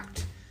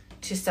react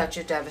to such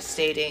a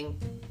devastating,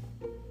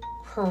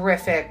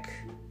 horrific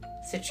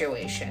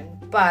situation.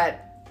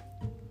 But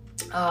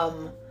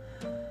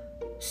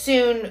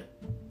soon,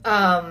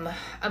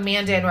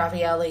 Amanda and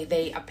Raffaele,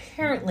 they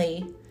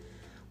apparently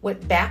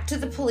went back to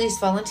the police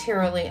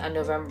voluntarily on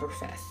November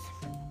 5th.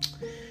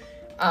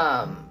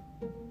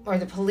 Or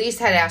the police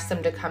had asked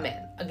them to come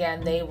in.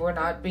 Again, they were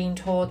not being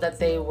told that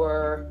they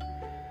were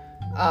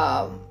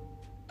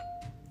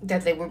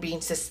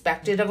being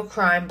suspected of a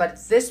crime, but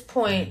at this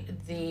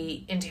point,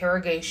 the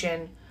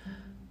interrogation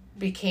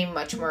became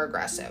much more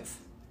aggressive.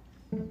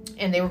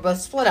 And they were both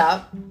split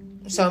up.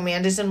 So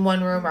Amanda's in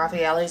one room,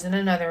 Raffaele's in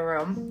another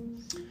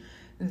room.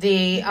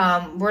 They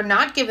were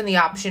not given the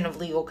option of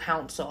legal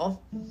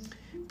counsel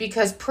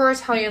because per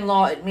Italian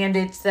law, it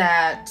mandates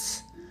that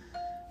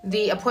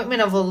the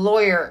appointment of a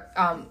lawyer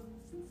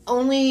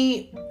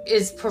only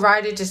is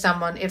provided to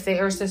someone if they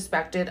are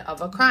suspected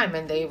of a crime.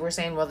 And they were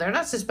saying, well, they're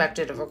not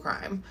suspected of a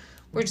crime.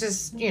 We're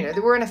just, they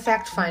were in a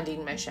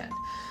fact-finding mission.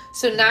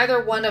 So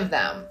neither one of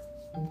them.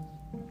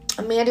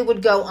 Amanda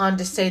would go on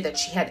to say that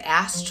she had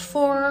asked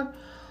for,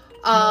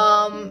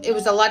 it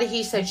was a lot of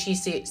he said, she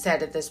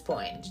said at this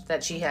point,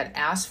 that she had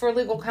asked for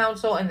legal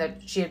counsel and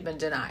that she had been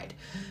denied.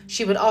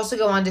 She would also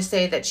go on to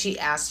say that she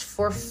asked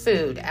for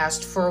food,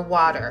 asked for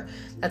water,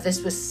 that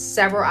this was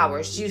several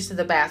hours, use of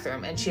the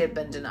bathroom, and she had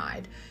been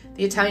denied.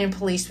 The Italian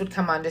police would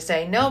come on to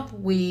say, nope,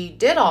 we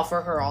did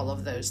offer her all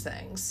of those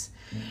things,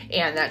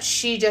 and that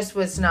she just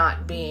was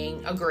not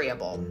being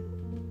agreeable,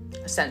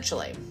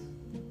 essentially.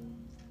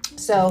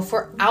 So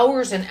for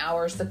hours and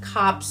hours, the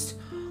cops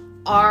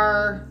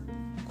are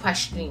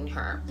questioning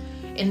her,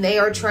 and they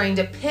are trying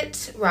to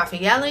pit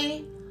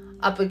Raffaele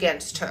up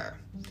against her.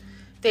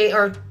 They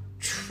are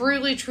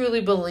truly,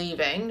 truly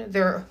believing,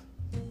 they're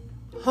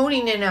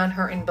honing in on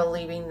her and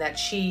believing that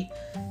she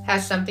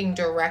has something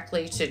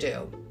directly to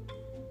do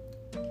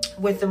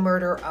with the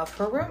murder of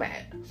her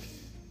roommate.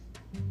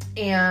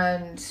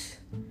 And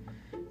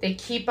they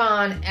keep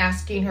on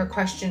asking her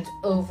questions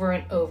over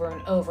and over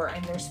and over,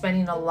 and they're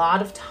spending a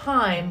lot of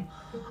time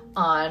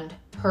on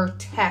her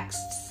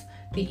texts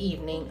the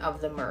evening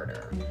of the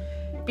murder,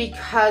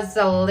 because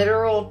the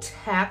literal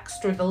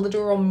text or the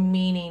literal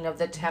meaning of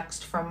the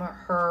text from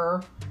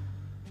her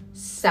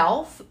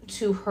self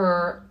to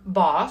her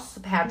boss,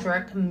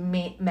 Patrick,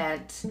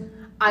 meant,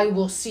 I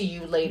will see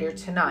you later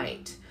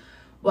tonight.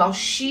 While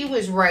she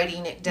was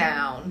writing it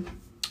down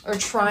or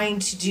trying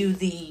to do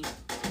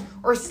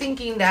or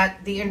thinking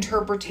that the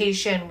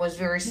interpretation was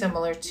very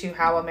similar to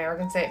how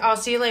Americans say, I'll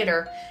see you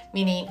later,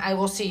 meaning I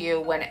will see you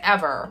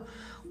whenever.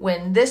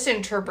 When this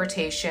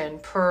interpretation,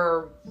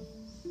 per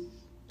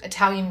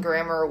Italian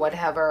grammar or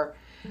whatever,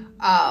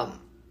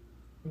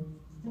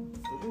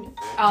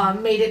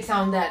 made it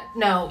sound that,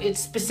 no, it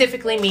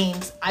specifically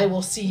means I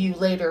will see you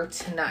later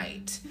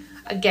tonight.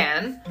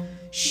 Again,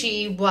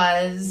 she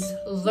was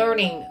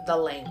learning the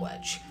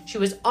language. She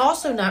was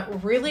also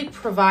not really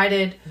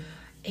provided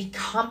a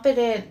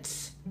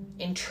competent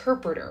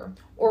interpreter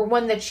or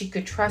one that she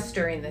could trust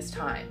during this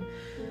time.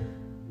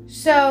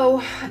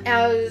 So,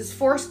 as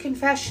forced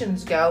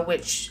confessions go,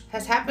 which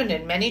has happened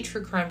in many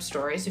true crime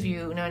stories, if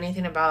you know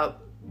anything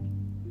about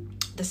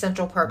the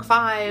Central Park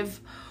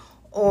 5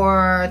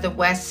 or the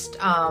West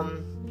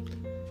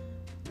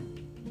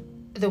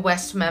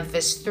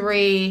Memphis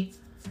 3,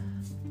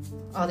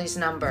 all these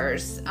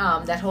numbers,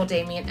 that whole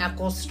Damien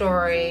Eccles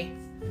story,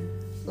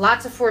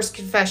 lots of forced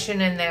confession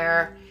in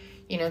there,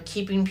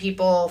 keeping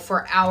people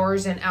for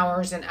hours and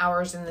hours and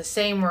hours in the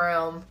same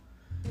room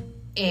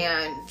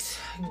and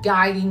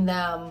guiding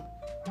them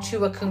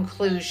to a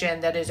conclusion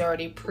that is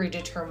already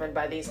predetermined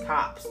by these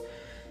cops.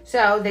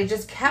 So they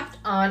just kept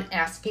on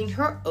asking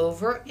her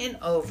over and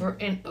over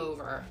and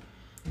over,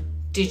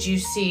 did you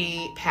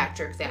see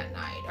Patrick that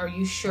night? Are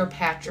you sure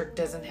Patrick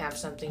doesn't have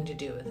something to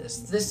do with this?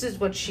 This is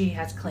what she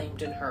has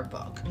claimed in her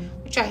book,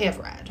 which I have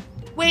read.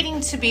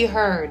 Waiting to Be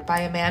Heard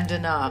by Amanda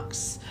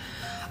Knox.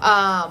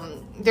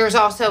 There's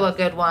also a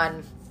good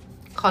one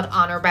called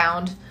Honor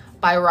Bound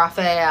by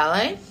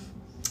Raffaele.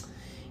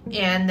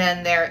 And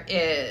then there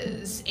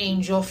is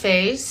Angel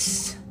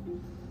Face.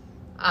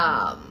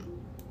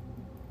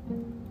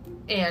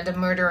 And A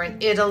Murder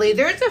in Italy.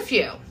 There's a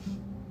few.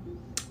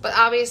 But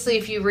obviously,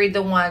 if you read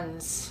the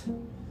ones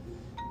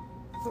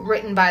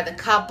written by the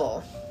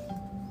couple,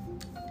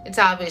 it's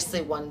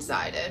obviously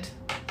one-sided.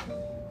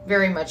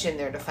 Very much in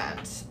their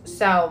defense.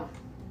 So,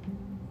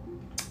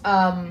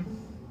 again,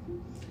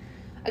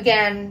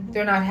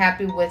 they're not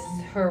happy with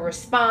her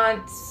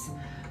response.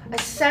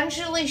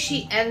 Essentially,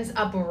 she ends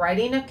up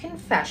writing a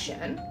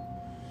confession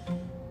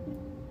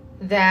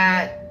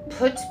that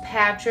puts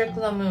Patrick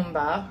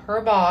Lumumba, her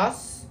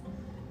boss,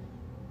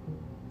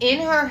 in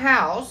her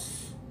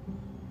house,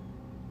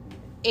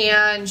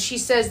 and she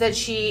says that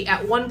she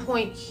at one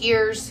point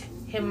hears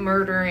him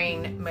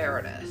murdering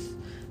Meredith.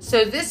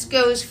 So this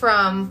goes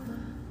from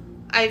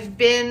I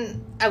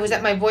was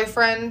at my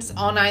boyfriend's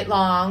all night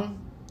long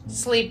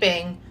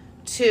sleeping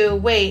to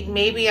wait,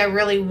 maybe I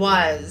really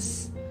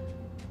was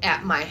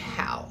at my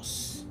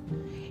house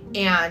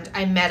and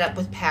I met up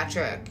with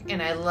Patrick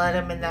and I let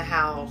him in the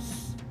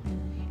house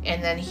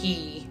and then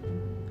he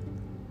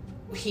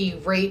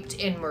raped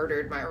and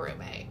murdered my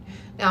roommate.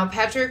 Now,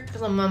 Patrick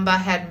Lumumba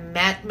had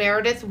met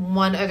Meredith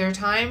one other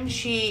time.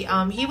 He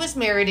was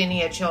married and he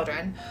had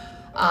children.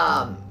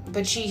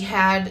 But she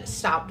had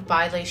stopped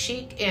by Le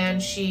Chic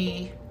and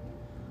she,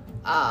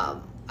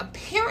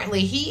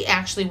 apparently he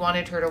actually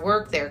wanted her to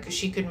work there because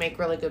she could make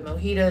really good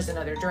mojitos and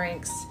other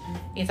drinks.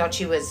 He thought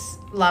she was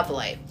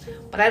lovely.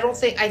 But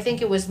I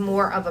think it was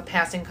more of a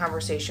passing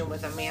conversation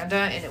with Amanda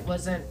and it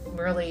wasn't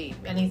really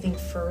anything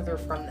further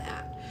from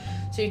that.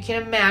 So you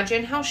can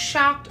imagine how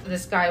shocked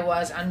this guy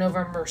was on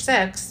November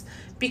 6th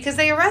because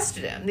they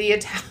arrested him. The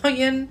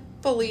Italian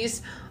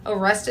police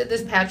arrested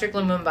this Patrick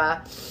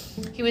Lumumba.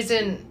 He was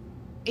in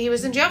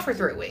jail for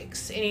 3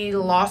 weeks and he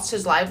lost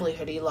his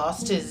livelihood. He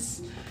lost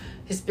his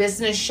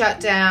business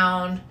shut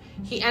down.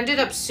 He ended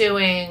up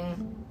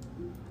suing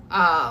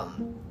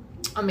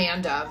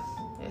Amanda,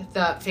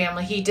 the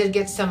family. He did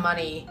get some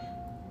money,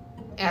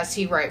 as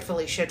he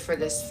rightfully should, for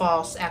this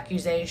false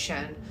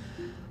accusation.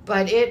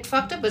 But it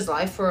fucked up his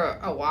life for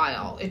a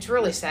while. It's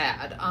really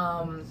sad.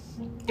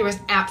 There was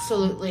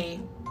absolutely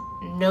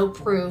no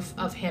proof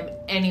of him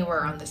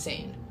anywhere on the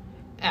scene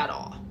at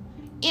all.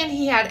 And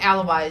he had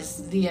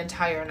alibis the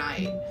entire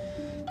night.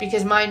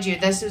 Because, mind you,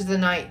 this was the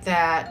night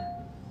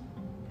that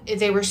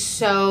they were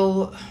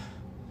so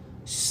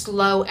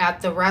slow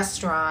at the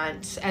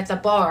restaurant, at the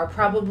bar,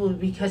 probably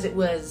because it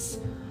was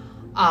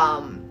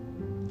a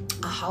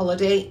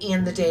holiday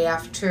and the day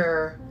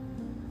after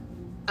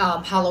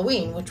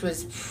Halloween, which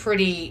was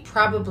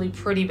probably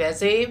pretty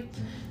busy.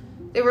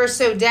 They were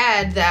so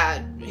dead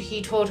that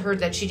he told her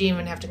that she didn't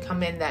even have to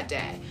come in that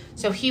day.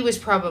 So he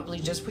was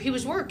he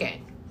was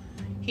working.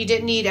 He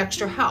didn't need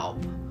extra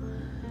help.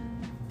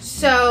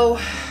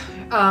 So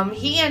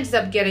he ends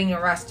up getting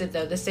arrested,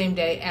 though, the same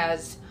day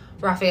as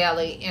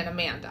Raffaele and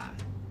Amanda.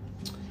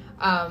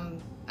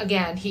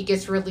 Again, he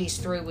gets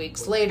released 3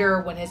 weeks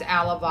later when his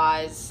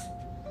alibis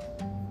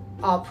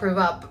all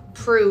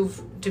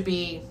prove to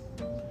be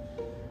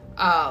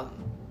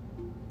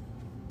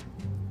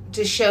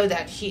to show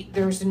that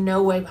there's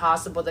no way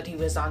possible that he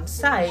was on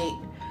site.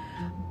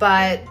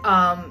 But,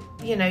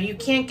 you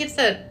can't get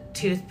the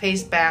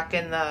toothpaste back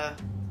in the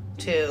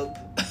tube.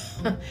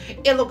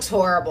 It looks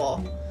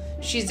horrible.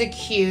 She's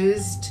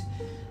accused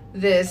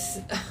this,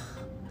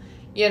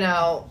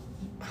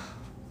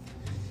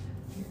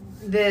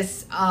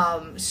 this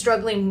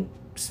struggling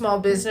small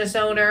business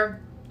owner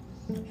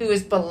who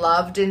is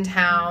beloved in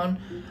town,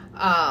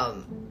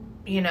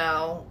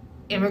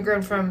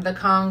 immigrant from the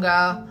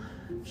Congo.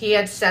 He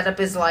had set up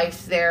his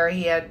life there.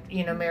 He had,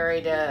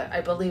 married I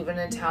believe an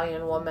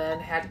Italian woman,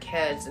 had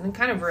kids, and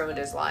kind of ruined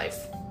his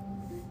life.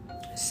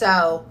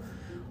 So,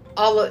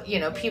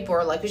 people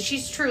are like,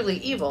 she's truly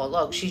evil.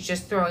 Look, she's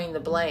just throwing the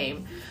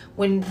blame.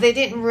 When they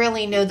didn't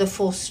really know the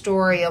full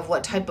story of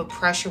what type of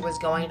pressure was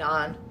going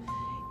on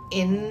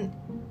in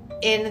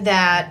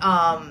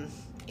that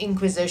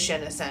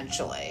Inquisition,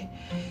 essentially.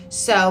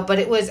 So, but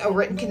it was a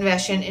written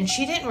confession, and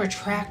she didn't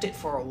retract it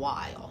for a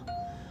while.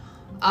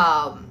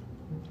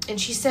 And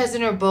she says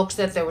in her books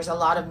that there was a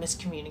lot of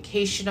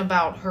miscommunication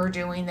about her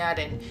doing that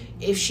and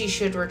if she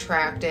should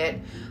retract it.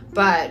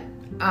 But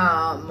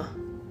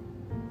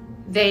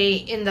they,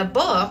 in the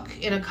book,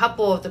 in a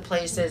couple of the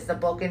places, the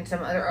book and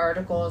some other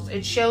articles,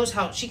 it shows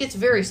how she gets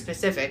very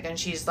specific and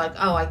she's like,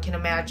 oh, I can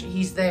imagine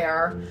he's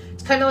there.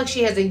 It's kind of like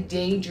she has a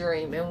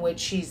daydream in which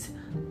she's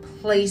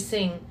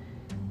placing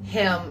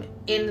him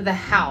in the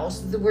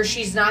house where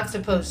she's not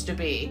supposed to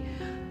be,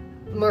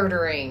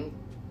 murdering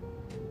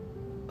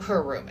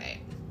her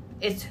roommate.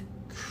 It's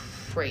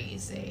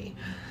crazy.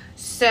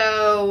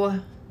 So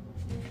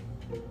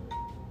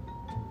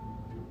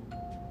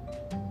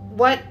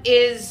what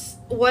is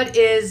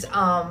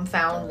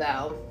found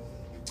though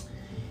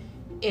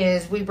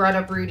is, we brought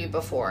up Rudy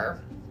before.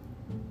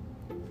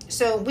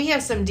 So we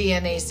have some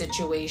DNA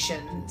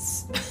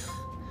situations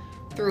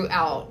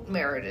throughout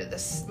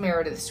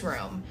Meredith's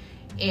room,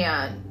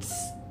 and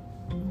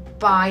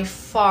by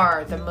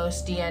far the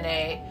most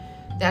DNA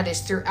that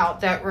is throughout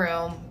that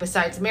room,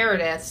 besides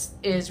Meredith's,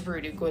 is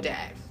Rudy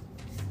Goudet.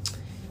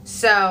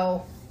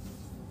 So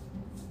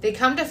they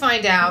come to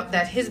find out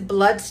that his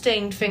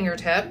blood-stained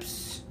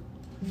fingertips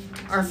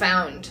are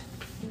found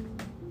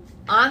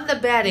on the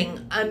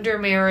bedding under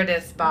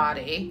Meredith's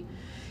body.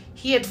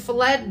 He had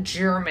fled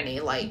Germany,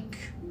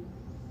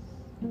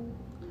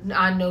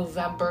 on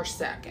November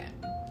 2nd.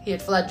 He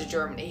had fled to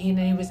Germany.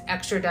 He was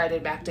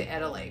extradited back to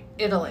Italy.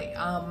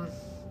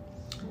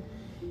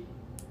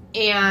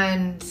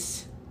 And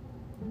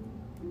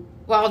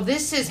while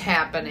this is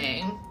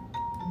happening,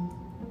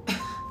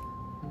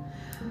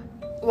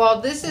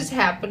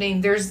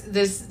 there's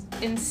this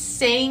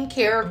insane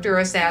character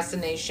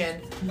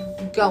assassination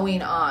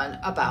going on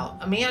about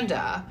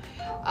Amanda.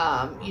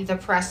 The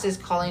press is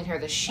calling her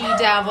the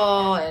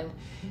she-devil, and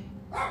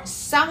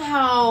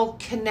somehow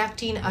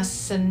connecting a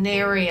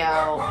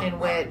scenario in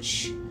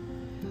which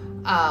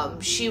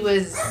she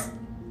was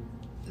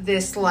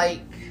this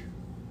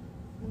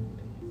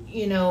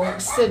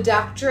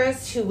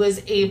seductress who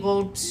was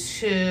able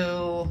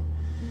to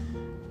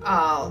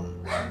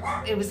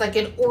it was like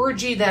an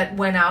orgy that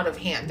went out of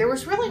hand. There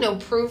was really no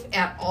proof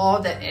at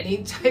all that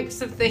any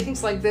types of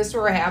things like this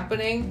were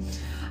happening.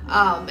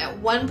 At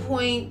one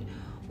point,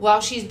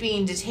 while she's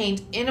being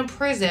detained in a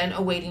prison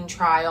awaiting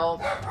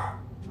trial,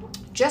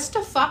 just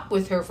to fuck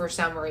with her for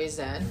some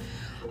reason,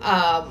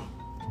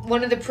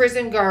 one of the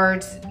prison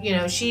guards,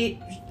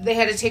 they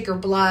had to take her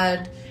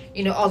blood,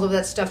 all of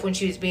that stuff when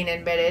she was being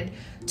admitted,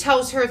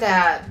 tells her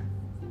that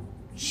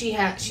she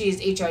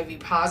is HIV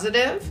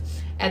positive.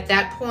 At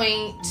that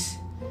point,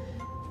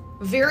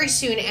 very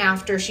soon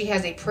after, she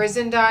has a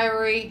prison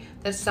diary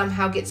that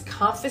somehow gets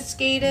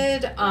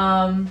confiscated.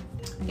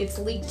 It's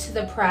leaked to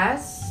the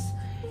press.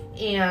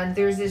 And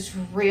there's this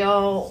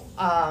real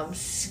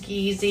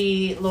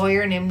skeezy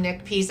lawyer named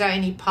Nick Pisa,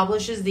 and he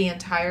publishes the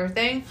entire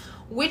thing,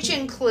 which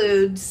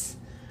includes,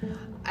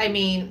 I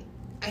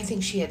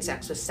think she had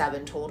sex with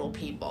 7 total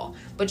people.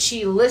 But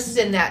she lists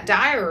in that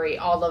diary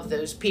all of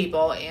those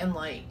people and,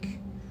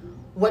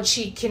 what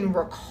she can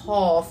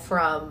recall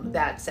from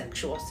that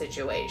sexual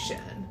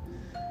situation.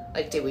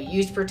 Did we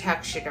use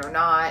protection or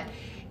not?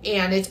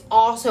 And it's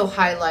also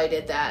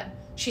highlighted that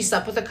she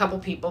slept with a couple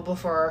people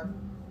before,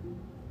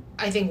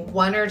 I think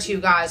 1 or 2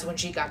 guys, when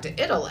she got to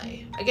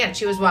Italy. Again,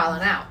 she was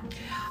wilding out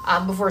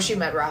before she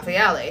met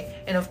Raffaele.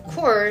 And of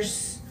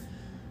course,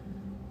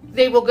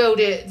 they will go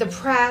to the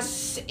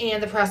press,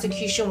 and the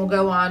prosecution will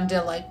go on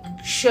to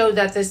show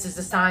that this is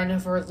a sign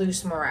of her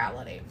loose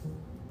morality,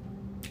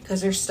 because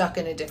they're stuck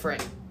in a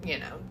different,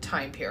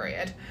 time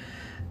period.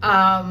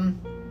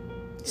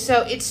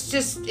 So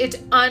it's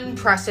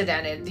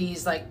unprecedented.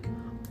 These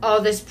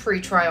all this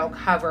pretrial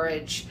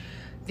coverage,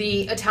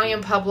 the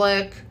Italian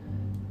public,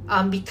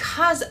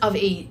 because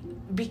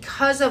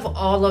of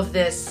all of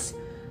this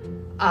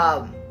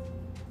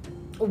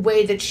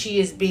way that she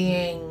is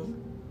being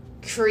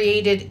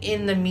created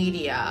in the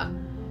media,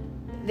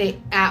 they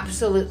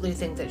absolutely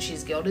think that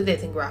she's guilty. They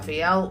think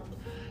Raphael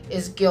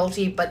is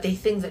guilty, but they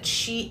think that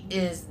she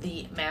is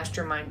the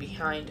mastermind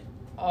behind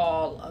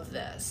all of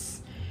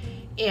this.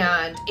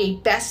 And a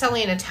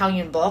best-selling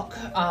Italian book,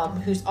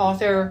 whose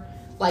author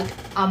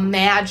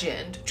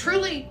imagined,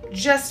 truly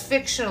just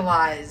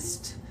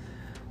fictionalized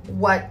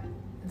what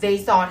they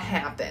thought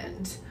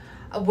happened,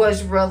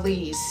 was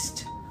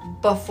released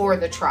before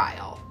the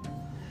trial.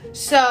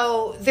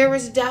 So there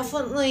was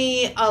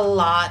definitely a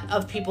lot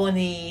of people in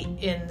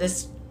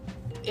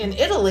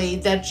Italy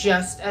that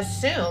just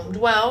assumed,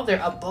 well,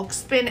 a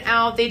book's been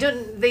out. They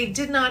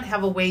did not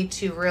have a way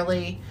to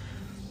really,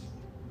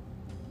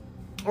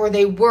 or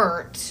they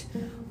weren't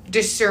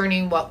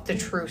discerning what the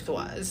truth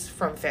was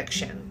from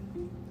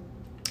fiction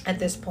at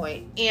this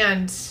point.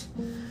 And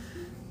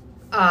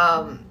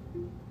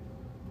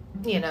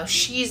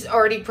she's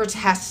already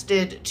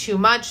protested too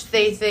much.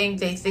 They think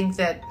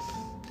that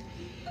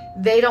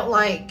they don't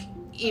like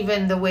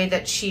even the way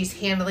that she's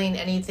handling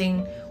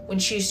anything when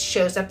she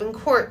shows up in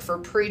court for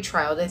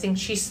pre-trial. They think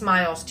she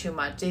smiles too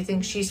much. They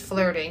think she's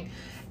flirting.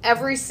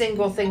 Every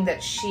single thing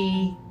that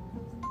she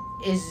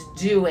is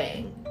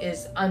doing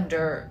is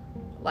under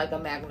a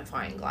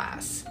magnifying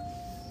glass.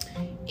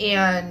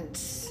 And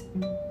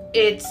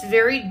it's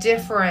very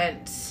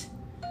different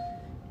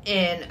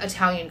in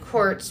Italian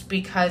courts,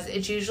 because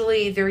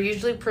they're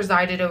usually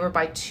presided over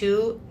by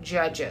 2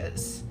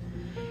 judges.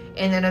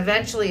 And then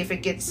eventually, if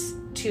it gets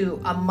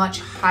to a much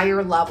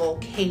higher level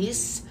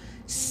case,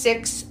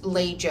 6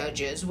 lay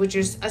judges, which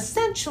is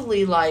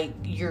essentially like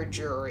your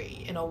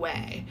jury in a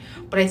way.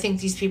 But I think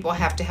these people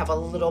have to have a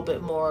little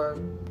bit more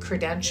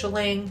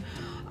credentialing.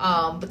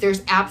 But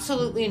there's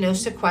absolutely no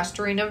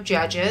sequestering of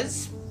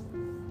judges.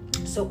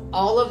 So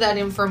all of that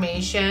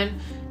information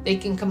they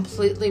can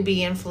completely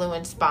be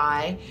influenced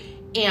by.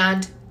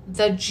 And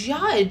the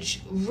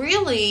judge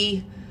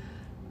really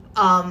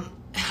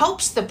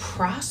helps the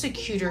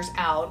prosecutors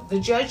out. The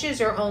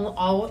judges are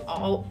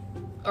all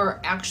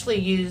are actually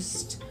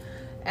used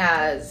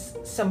as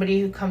somebody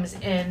who comes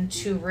in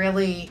to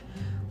really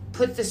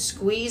put the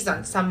squeeze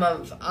on some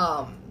of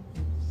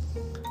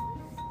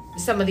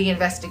the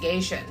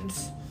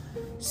investigations.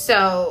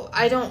 So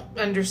I don't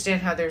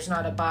understand how there's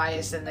not a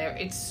bias in there.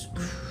 It's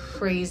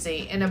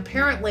crazy. And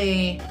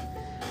apparently,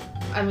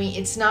 I mean,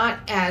 it's not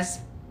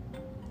as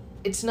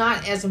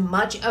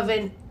much of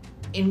an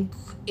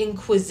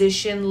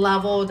inquisition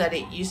level that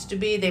it used to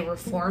be. They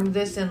reformed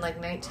this in like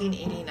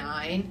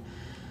 1989.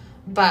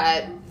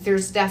 But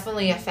there's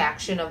definitely a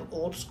faction of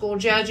old school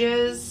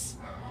judges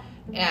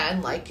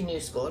and like new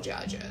school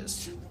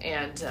judges.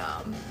 And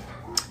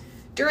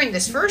during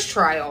this first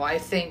trial, I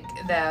think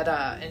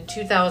that in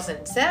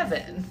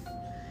 2007,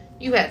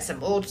 you had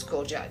some old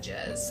school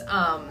judges.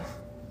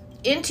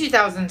 In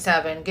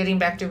 2007, getting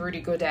back to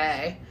Rudy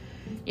Godet,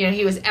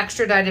 he was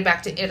extradited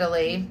back to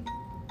Italy.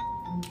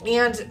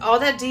 And all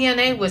that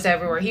DNA was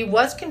everywhere. He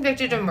was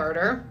convicted of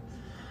murder.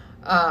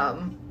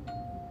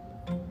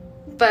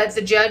 But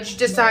the judge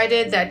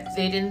decided that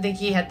they didn't think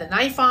he had the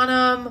knife on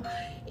him,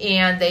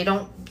 and they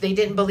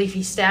didn't believe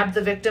he stabbed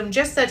the victim,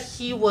 just that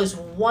he was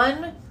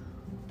one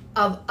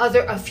of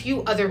a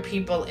few other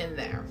people in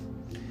there,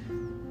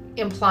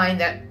 implying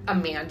that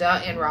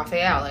Amanda and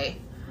Raffaele.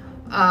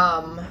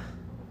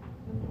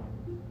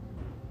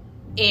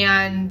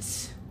 And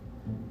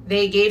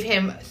they gave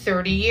him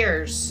 30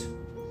 years.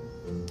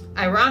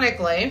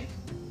 Ironically,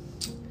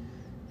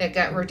 that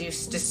got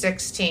reduced to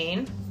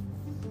 16.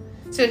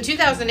 So in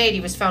 2008, he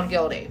was found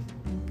guilty.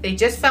 They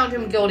just found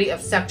him guilty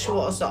of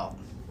sexual assault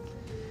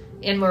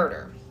and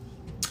murder.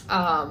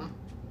 And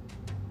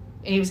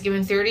he was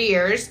given 30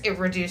 years. It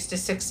reduced to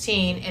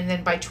 16. And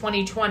then by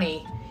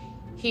 2020,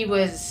 he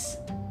was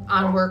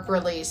on work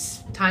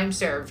release, time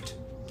served.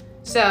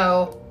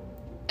 So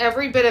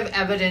every bit of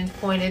evidence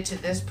pointed to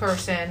this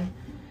person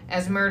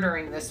as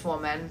murdering this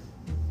woman.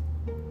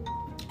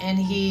 And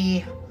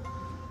he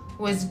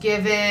was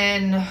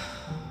given,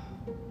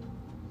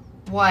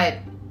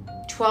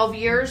 12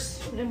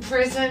 years in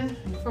prison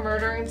for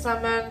murdering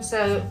someone.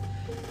 So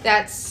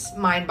that's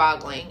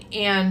mind-boggling.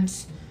 And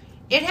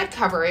it had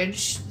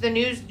coverage. The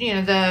news,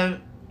 the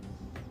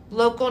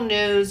local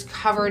news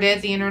covered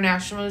it. The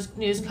international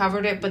news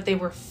covered it. But they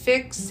were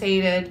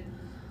fixated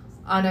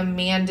on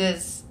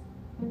Amanda's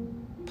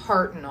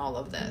part in all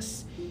of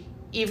this,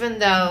 even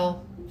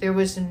though there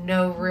was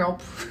no real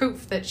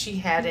proof that she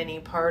had any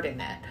part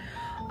in it,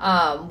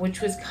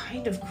 which was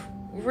kind of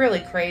really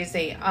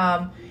crazy.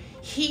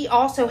 He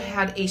also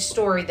had a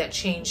story that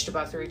changed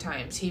about 3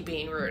 times, he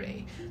being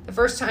Rudy. The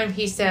first time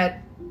he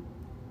said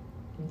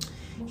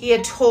he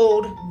had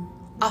told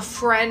a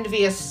friend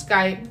via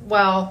Skype,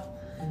 well,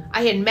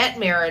 I had met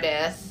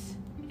Meredith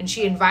and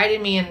she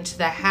invited me into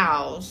the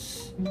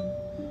house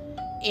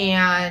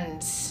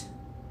and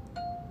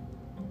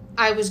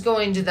I was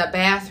going to the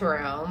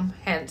bathroom,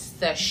 hence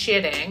the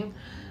shitting,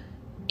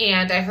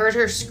 and I heard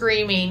her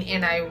screaming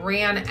and I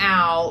ran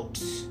out,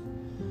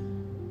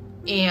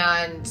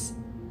 and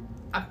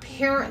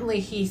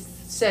apparently he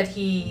said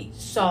he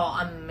saw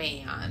a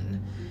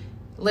man.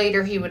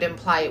 Later he would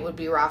imply it would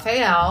be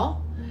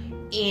Raphael,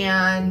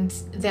 and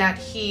that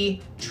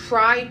he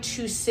tried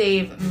to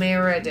save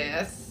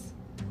Meredith,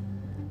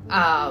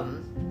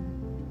 hence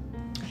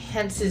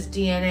his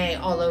DNA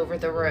all over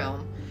the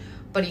room.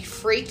 But he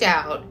freaked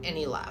out and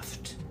he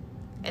left.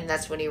 And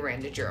that's when he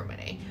ran to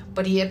Germany.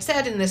 But he had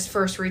said in this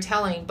first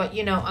retelling, but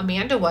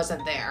Amanda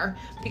wasn't there.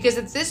 Because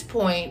at this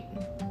point,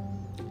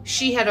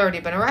 she had already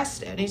been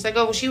arrested. And he's like,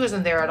 oh, well, she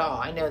wasn't there at all.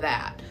 I know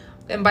that.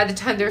 And by the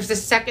time there's the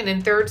second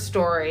and third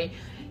story,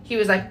 he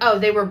was like, oh,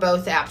 they were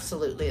both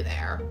absolutely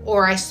there.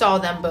 Or I saw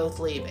them both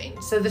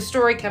leaving. So the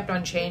story kept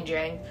on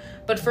changing.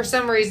 But for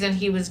some reason,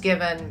 he was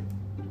given,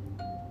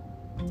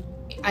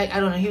 I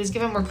don't know, he was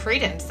given more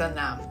credence than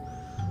them,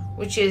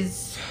 which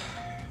is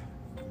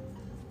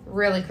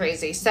really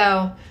crazy.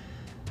 So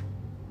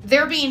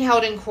they're being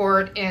held in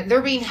court, and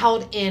they're being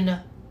held in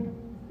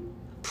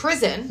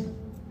prison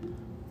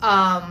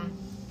from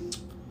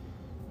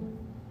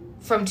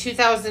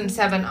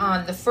 2007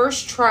 on. The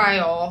first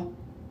trial,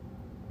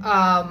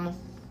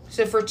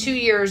 so for 2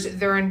 years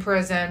they're in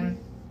prison.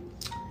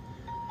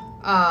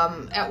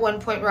 At one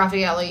point,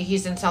 Raffaele,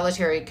 he's in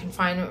solitary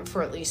confinement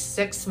for at least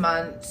 6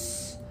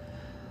 months.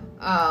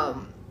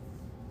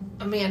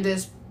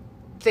 Amanda's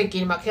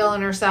thinking about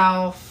killing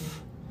herself.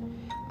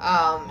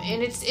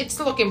 And it's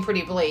looking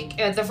pretty bleak.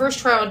 At the first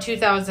trial in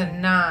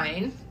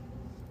 2009,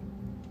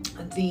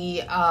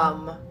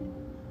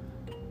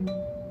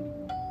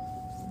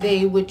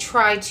 they would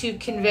try to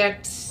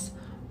convict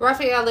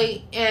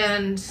Raffaele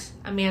and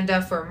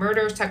Amanda for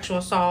murder, sexual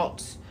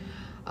assault,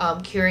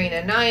 carrying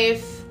a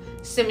knife,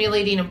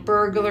 simulating a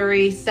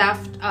burglary,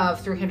 theft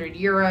of 300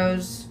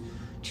 euros,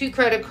 2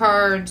 credit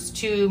cards,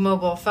 2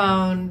 mobile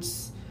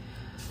phones.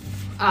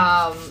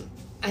 I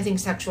think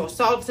sexual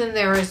assault's in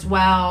there as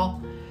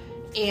well.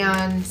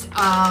 And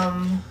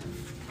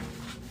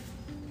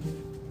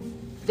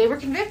they were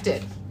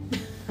convicted.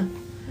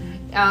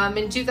 By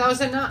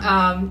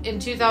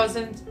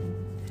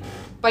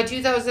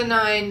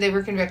 2009, they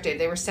were convicted.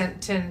 They were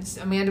sentenced.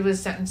 Amanda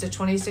was sentenced to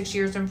 26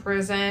 years in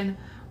prison.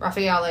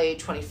 Raffaele,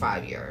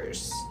 25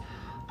 years.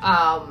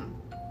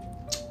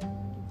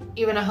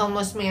 Even a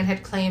homeless man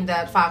had claimed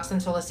that Fox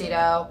and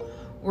Solicito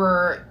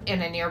were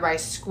in a nearby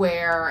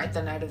square at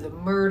the night of the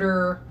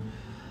murder.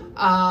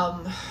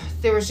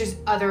 There was just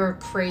other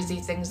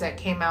crazy things that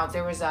came out.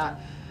 There was a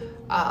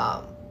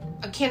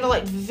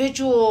candlelight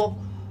vigil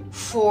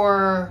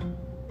for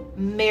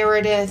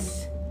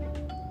Meredith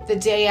the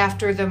day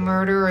after the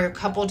murder, or a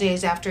couple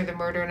days after the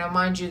murder. Now,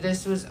 mind you,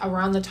 this was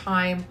around the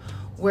time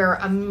where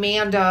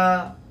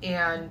Amanda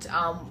and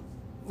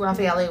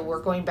Raffaele were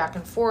going back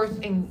and forth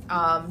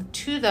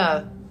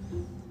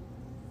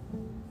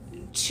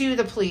to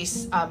the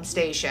police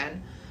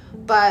station,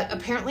 but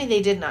apparently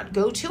they did not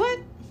go to it,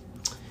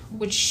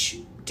 which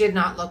did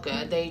not look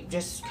good. They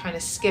just kind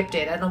of skipped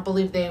it. I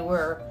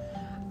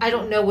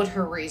don't know what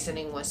her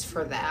reasoning was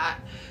for that.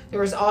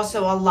 There was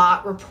also a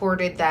lot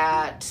reported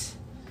that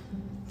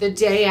the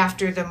day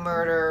after the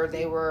murder,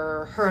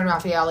 her and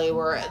Raffaele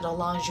were at a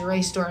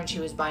lingerie store and she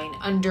was buying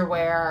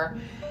underwear.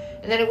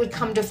 And then it would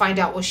come to find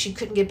out, well, she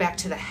couldn't get back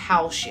to the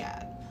house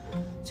yet.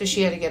 So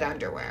she had to get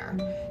underwear.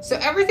 So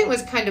everything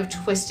was kind of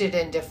twisted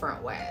in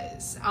different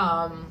ways.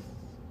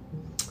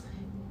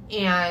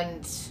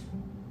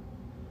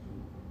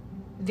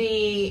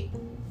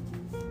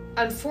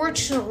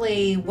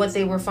 Unfortunately, what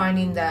they were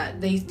finding, that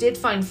they did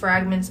find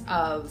fragments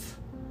of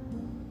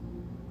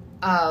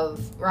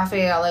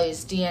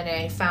Raffaele's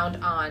DNA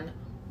found on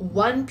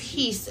one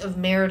piece of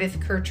Meredith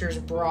Kircher's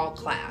bra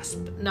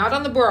clasp. Not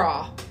on the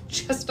bra,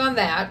 just on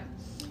that.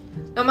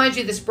 Now, mind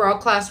you, this bra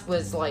clasp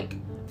was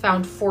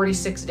found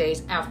 46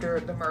 days after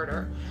the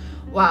murder,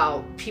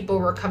 while people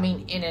were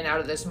coming in and out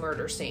of this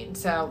murder scene.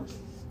 So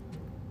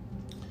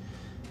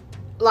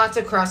lots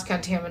of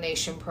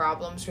cross-contamination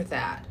problems with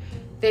that.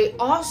 They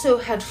also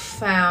had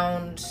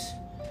found,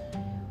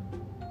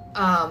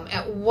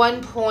 at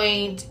one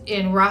point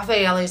in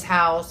Raffaele's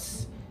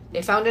house,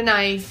 they found a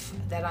knife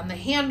that on the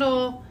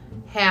handle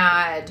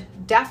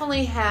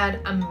definitely had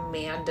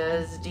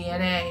Amanda's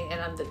DNA, and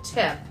on the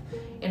tip,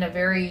 in a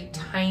very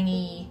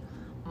tiny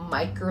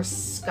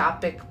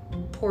microscopic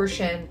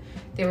portion,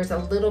 there was a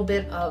little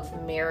bit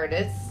of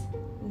Meredith's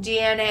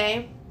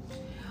DNA.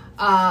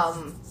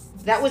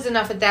 That was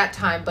enough at that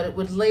time, but it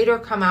would later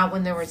come out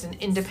when there was an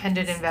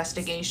independent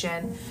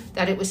investigation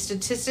that it was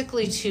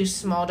statistically too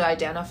small to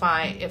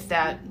identify if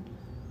that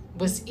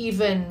was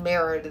even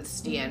Meredith's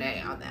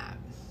DNA on that.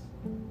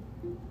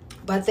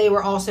 But they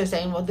were also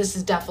saying, well, this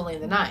is definitely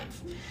the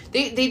knife.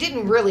 They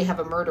didn't really have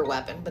a murder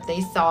weapon, but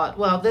they thought,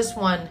 well, this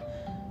one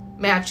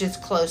matches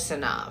close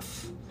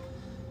enough.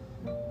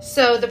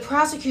 So the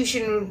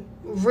prosecution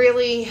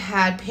really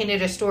had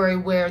painted a story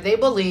where they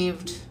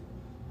believed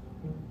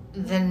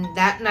then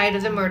that night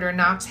of the murder,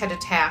 Knox had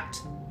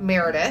attacked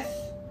Meredith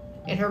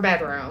in her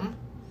bedroom,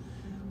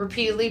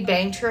 repeatedly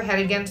banged her head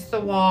against the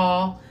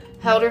wall,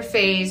 held her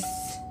face,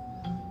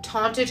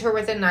 taunted her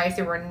with a knife.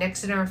 There were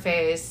nicks in her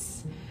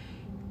face,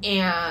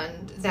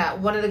 and that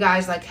one of the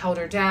guys held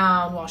her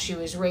down while she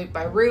was raped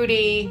by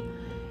Rudy,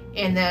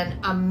 and then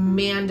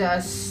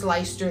Amanda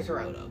sliced her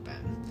throat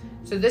open.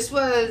 So this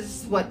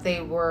was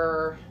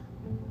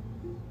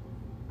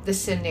the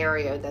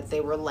scenario that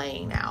they were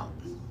laying out.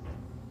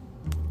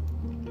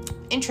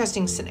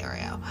 Interesting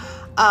scenario.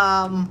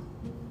 And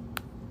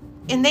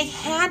they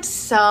had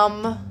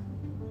some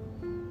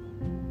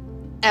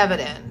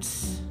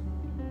evidence.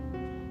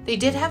 They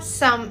did have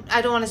some,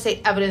 I don't want to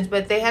say evidence,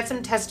 but they had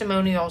some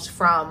testimonials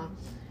from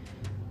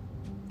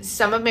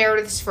some of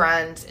Meredith's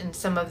friends and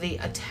some of the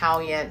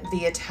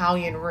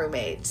Italian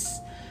roommates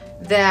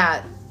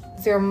that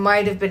there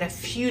might have been a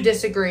few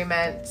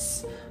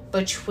disagreements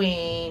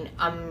between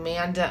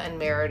Amanda and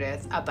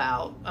Meredith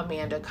about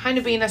Amanda kind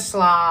of being a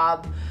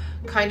slob,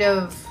 kind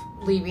of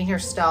leaving her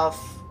stuff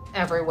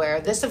everywhere.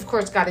 This, of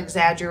course, got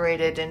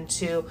exaggerated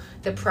into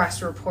the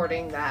press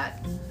reporting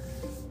that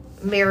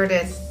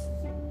Meredith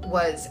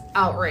was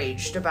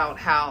outraged about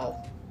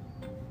how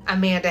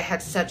Amanda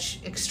had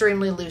such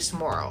extremely loose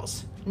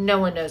morals. No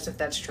one knows if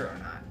that's true or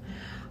not.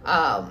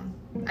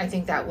 I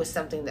think that was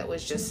something that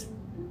was just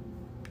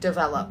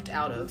developed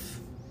out of,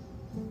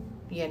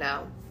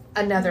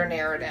 another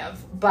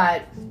narrative.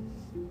 But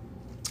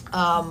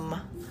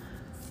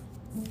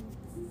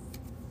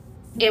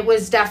it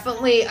was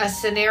definitely a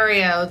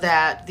scenario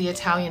that the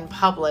Italian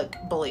public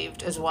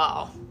believed as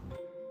well.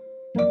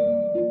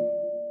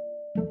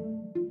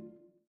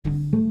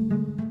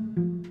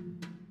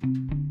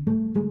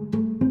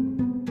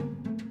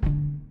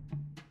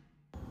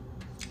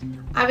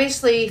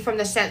 Obviously, from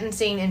the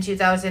sentencing in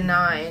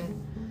 2009,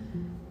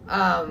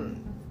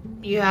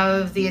 you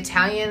have the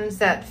Italians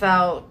that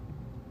felt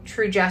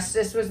true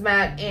justice was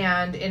met.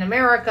 And in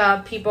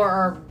America, people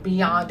are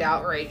beyond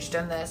outraged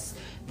on this.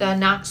 The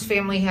Knox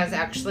family has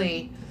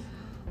actually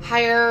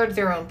hired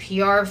their own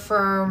PR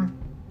firm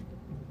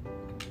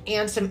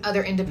and some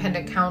other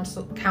independent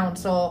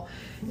counsel.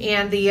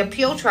 And the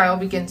appeal trial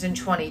begins in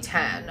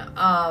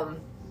 2010,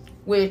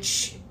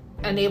 which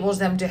enables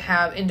them to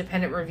have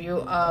independent review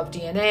of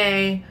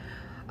DNA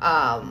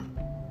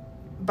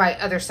by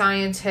other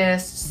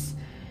scientists.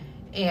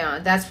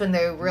 And that's when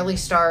they really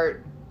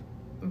start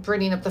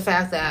bringing up the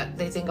fact that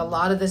they think a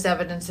lot of this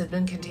evidence has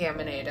been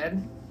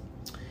contaminated.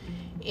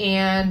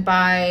 And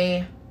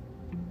by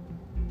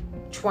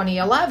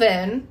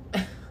 2011,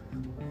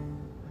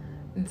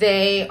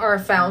 they are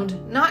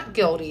found not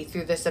guilty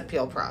through this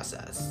appeal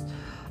process.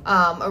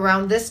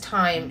 Around this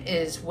time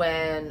is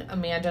when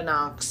Amanda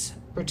Knox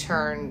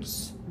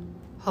returns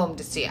home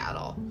to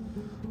Seattle.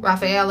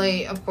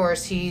 Raffaele, of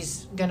course,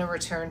 he's going to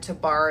return to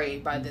Bari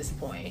by this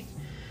point.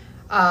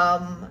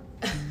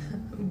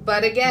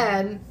 But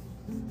again,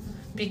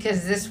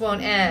 because this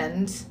won't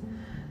end,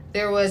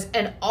 there was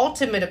an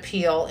ultimate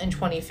appeal in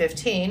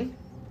 2015,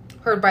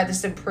 heard by the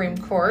Supreme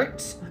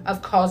Court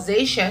of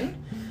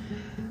causation.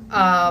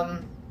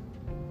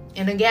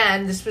 And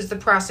again, this was the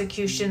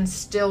prosecution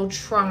still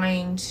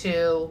trying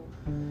to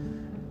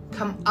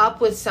come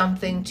up with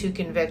something to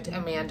convict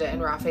Amanda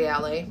and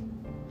Raffaele.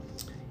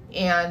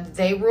 And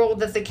they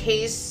ruled that the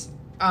case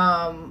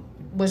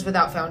was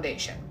without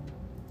foundation.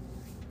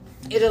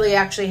 Italy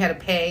actually had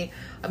to pay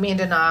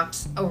Amanda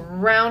Knox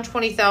around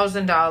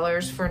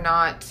 $20,000 for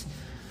not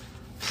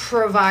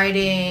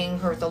providing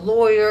her with a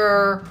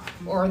lawyer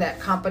or that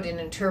competent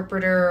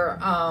interpreter.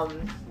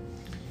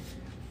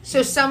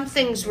 So some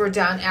things were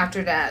done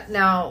after that.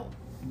 Now,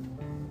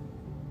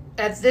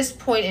 at this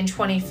point in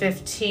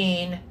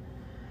 2015,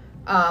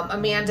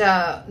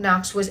 Amanda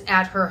Knox was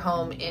at her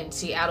home in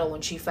Seattle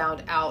when she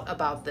found out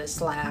about this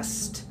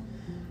last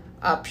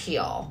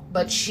appeal,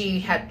 but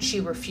she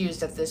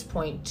refused at this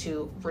point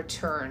to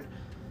return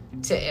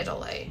to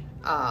Italy.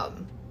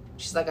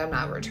 She's like, I'm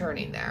not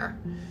returning there.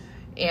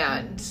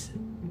 And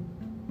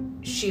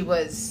she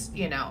was,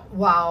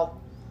 while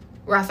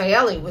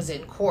Raffaele was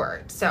in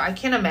court. So I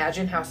can't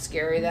imagine how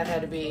scary that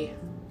had to be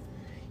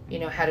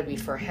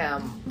for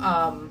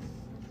him.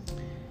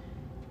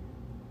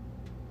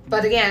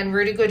 But again,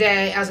 Rudy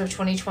Godet, as of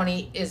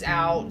 2020, is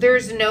out.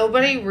 There's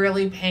nobody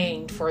really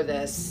paying for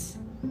this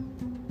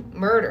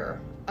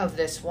murder of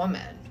this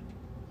woman.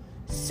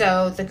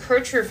 So the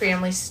Kircher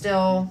family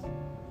still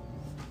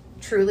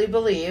truly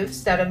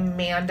believes that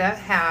Amanda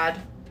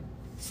had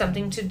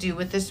something to do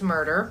with this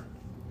murder.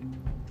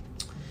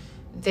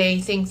 They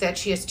think that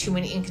she has too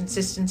many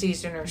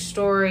inconsistencies in her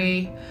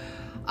story.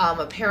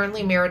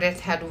 Apparently Meredith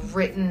had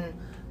written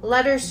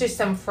letters to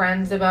some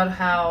friends about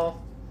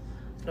how,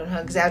 I don't know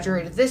how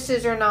exaggerated this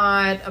is or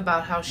not,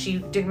 about how she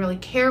didn't really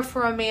care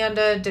for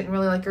Amanda, didn't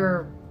really like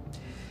her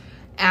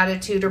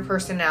attitude or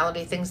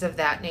personality, things of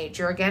that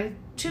nature. Again,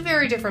 two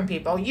very different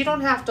people. You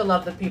don't have to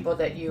love the people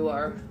that you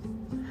are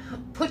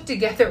put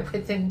together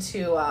with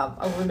into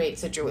a roommate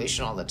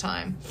situation all the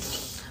time.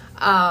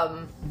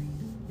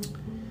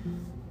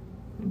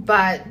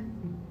 But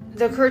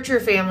the Kircher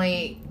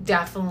family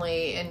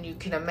definitely, and you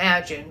can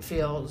imagine,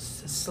 feels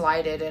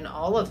slighted in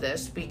all of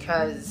this,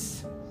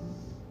 because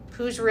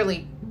who's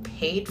really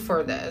paid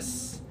for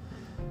this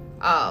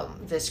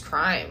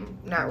crime?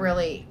 Not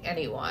really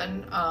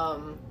anyone.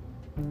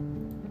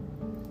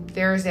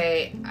 There's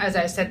as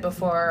I said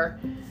before,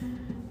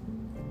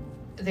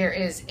 there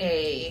is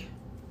a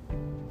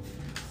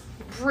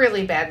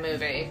really bad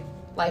movie,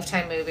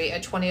 Lifetime movie, a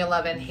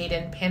 2011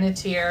 Hayden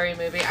Panettiere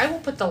movie. I will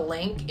put the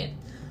link in,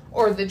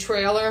 or the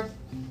trailer,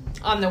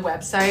 on the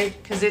website,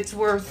 because it's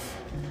worth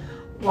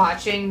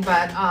watching.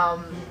 But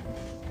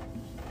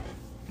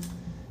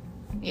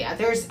yeah,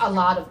 there's a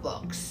lot of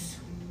books.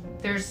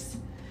 There's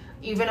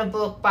even a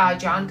book by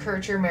John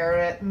Kircher,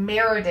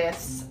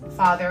 Meredith's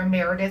father,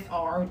 Meredith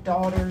R.,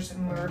 Daughter's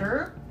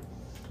Murder,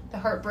 The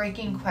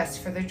Heartbreaking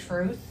Quest for the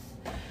Truth,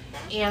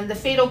 and The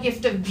Fatal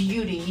Gift of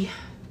Beauty,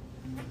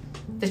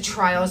 The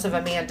Trials of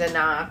Amanda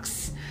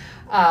Knox,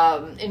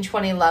 in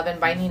 2011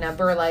 by Nina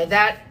Burleigh.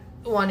 That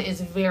one is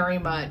very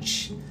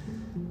much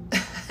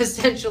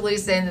essentially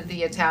saying that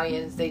the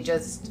Italians, they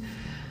just,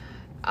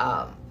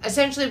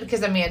 essentially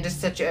because Amanda's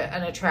such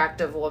an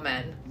attractive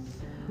woman,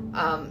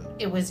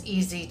 it was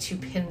easy to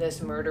pin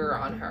this murder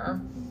on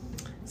her.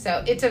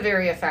 So it's a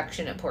very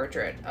affectionate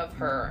portrait of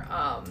her.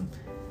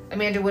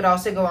 Amanda would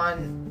also go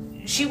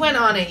on, she went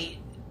on a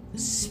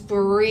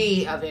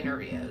spree of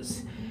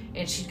interviews,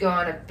 and she'd go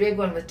on a big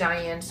one with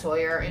Diane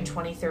Sawyer in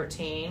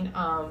 2013.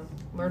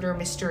 Murder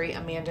Mystery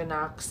Amanda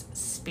Knox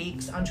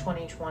Speaks on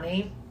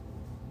 2020,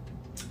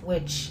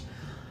 which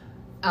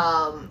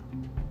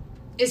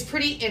is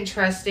pretty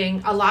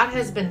interesting. A lot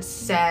has been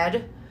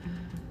said,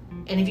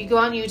 and if you go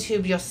on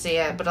YouTube, you'll see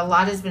it, but a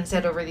lot has been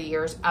said over the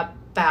years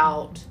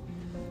about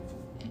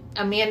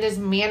Amanda's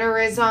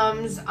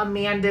mannerisms,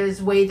 Amanda's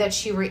way that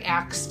she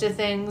reacts to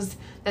things,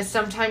 that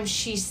sometimes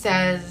she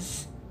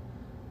says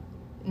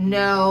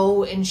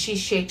no, and she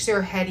shakes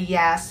her head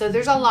yes. So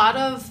there's a lot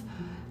of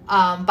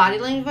body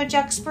language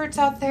experts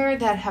out there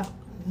that have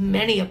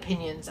many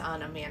opinions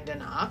on Amanda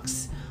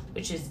Knox,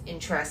 which is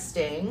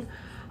interesting.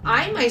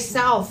 I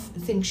myself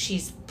think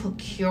she's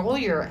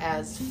peculiar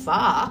as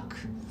fuck,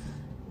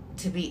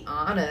 to be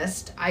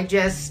honest. I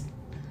just,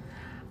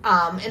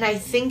 and I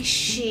think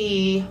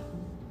she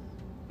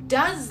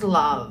does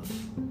love,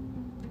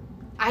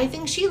 I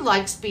think she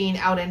likes being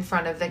out in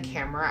front of the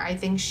camera. I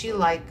think she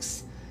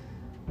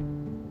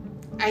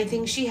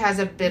has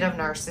a bit of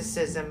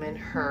narcissism in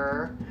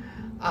her,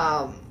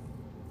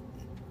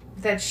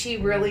 that she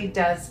really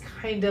does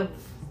kind of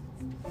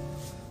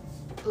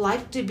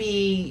like to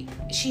be,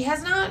 she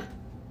has not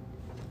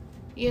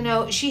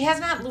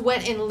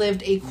went and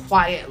lived a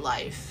quiet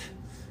life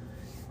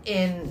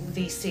in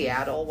the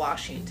Seattle,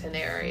 Washington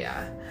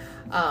area.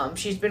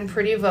 She's been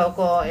pretty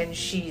vocal, and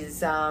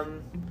she's,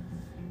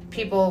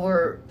 people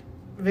were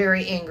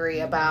very angry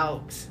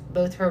about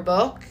both her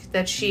book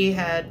that she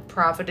had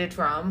profited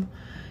from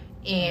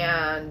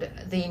and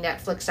the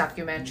Netflix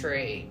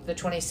documentary, the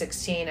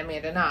 2016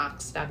 Amanda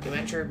Knox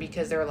documentary,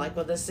 because they were like,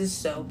 well, this is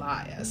so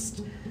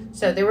biased.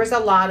 So there was a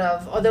lot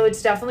of, although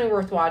it's definitely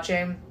worth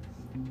watching,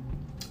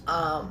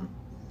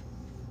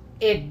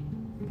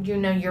 you're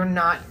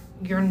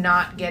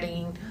not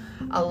getting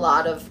a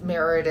lot of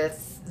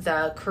Meredith,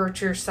 the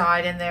Kircher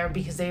side in there,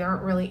 because they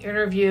aren't really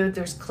interviewed.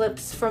 There's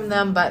clips from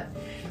them, but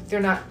they're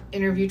not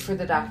interviewed for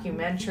the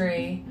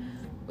documentary,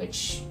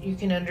 which you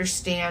can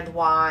understand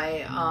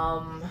why.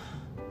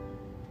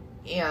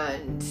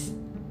 And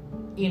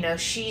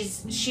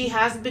she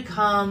has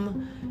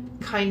become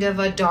kind of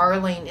a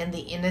darling in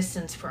the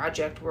Innocence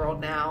Project world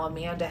now.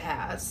 Amanda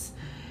has,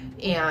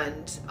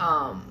 and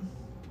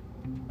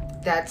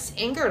that's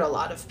angered a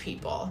lot of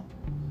people,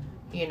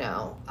 because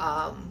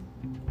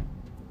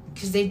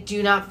they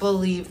do not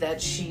believe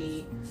that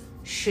she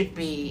should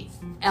be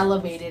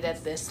elevated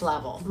at this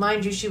level.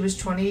 Mind you, she was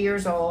 20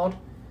 years old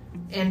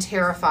and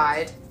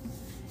terrified,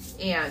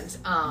 and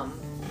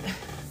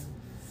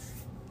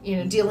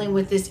dealing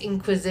with this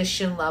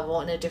Inquisition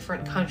level in a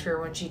different country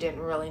when she didn't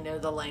really know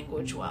the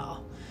language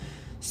well.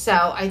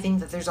 So I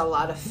think that there's a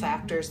lot of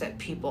factors that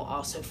people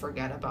also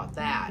forget about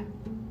that.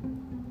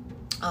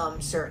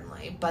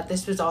 Certainly. But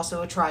this was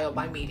also a trial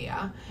by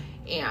media,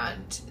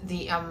 and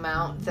the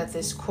amount that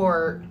this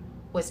court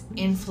was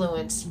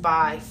influenced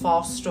by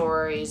false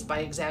stories, by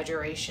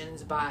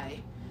exaggerations, by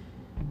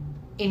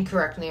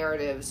incorrect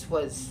narratives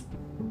was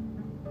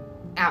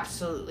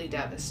absolutely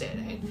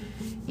devastating.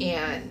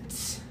 And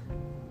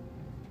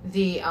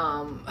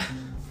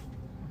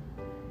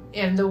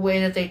the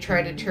way that they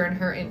try to turn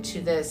her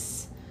into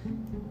this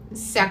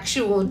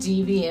sexual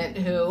deviant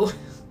who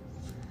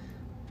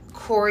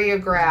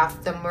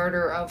choreographed the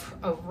murder of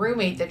a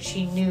roommate that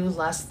she knew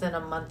less than a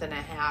month and a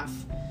half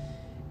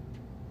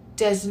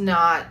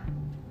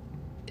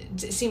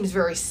seems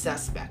very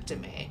suspect to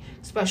me,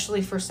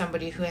 especially for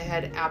somebody who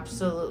had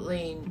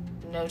absolutely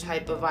no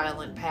type of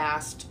violent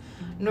past,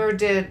 nor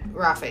did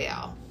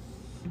Raphael,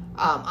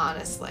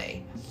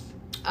 honestly.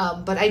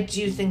 But I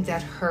do think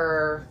that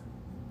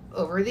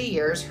over the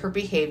years, her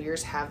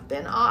behaviors have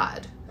been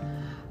odd.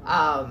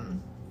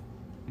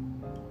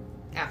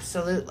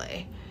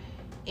 Absolutely.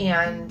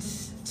 And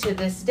to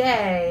this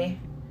day,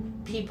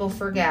 people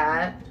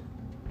forget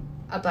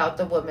about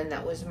the woman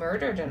that was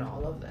murdered in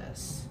all of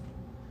this.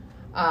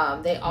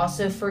 They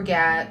also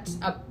forget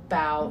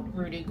about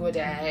Rudy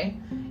Guadet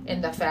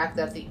and the fact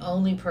that the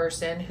only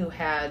person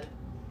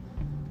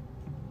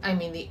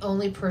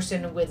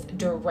with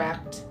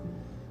direct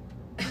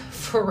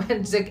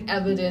forensic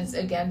evidence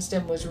against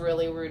him was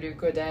really Rudy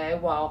Guadet,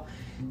 while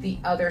the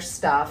other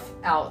stuff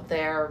out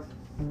there,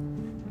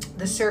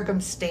 the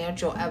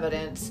circumstantial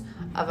evidence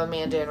of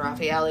Amanda and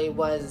Raffaele,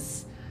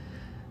 was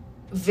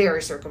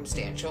very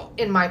circumstantial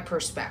in my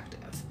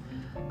perspective.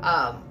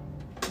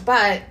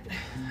 But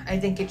I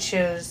think it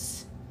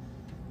shows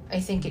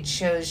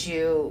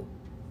you,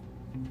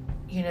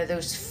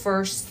 those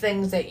first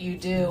things that you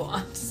do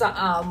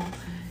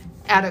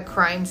at a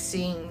crime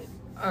scene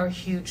are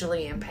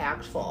hugely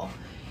impactful.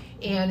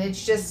 And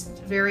it's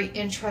just very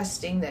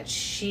interesting that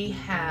she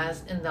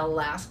has, in the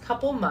last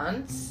couple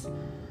months,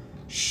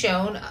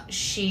 shown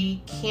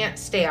she can't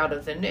stay out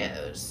of the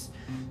news.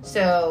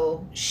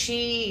 So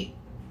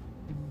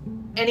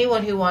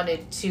anyone who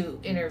wanted to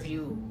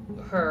interview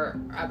her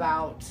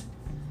about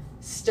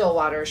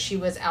Stillwater, she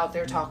was out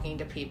there talking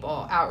to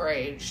people,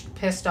 outraged,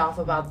 pissed off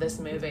about this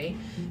movie.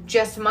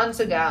 Just months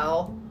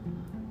ago,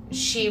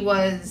 she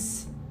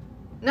was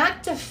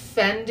not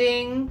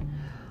defending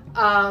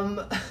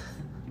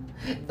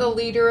the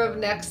leader of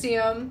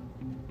NXIVM,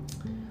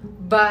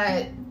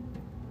 but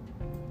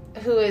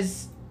who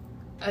is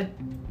a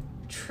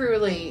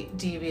truly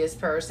devious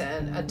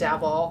person, a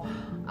devil.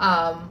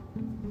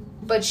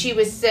 But she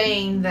was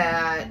saying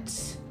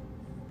that,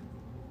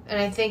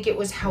 and I think it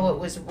was how it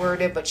was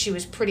worded, but she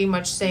was pretty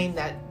much saying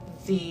that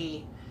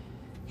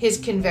his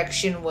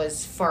conviction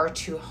was far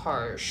too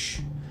harsh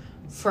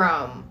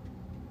from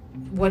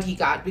what he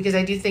got, because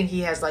I do think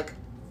he has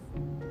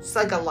It's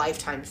like a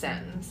lifetime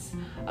sentence,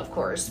 of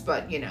course,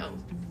 but,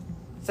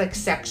 it's like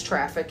sex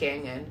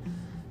trafficking and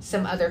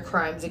some other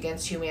crimes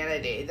against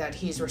humanity that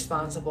he's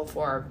responsible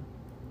for.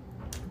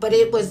 But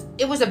it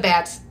was a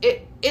bad,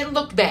 it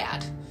looked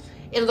bad.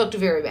 It looked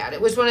very bad.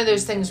 It was one of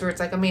those things where it's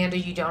like, Amanda,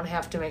 you don't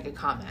have to make a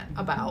comment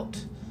about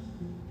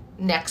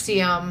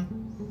NXIVM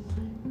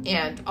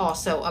and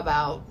also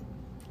about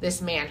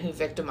this man who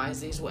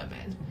victimized these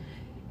women.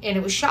 And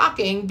it was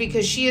shocking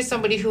because she is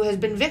somebody who has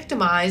been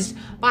victimized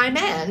by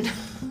men.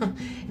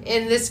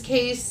 In this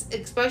case,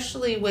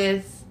 especially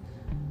with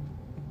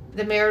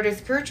the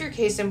Meredith Kercher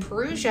case in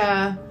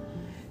Perugia,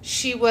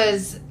 she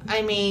was,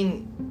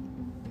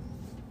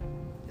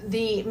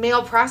 the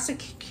male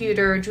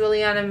prosecutor,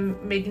 Giuliana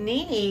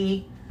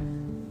Magnini,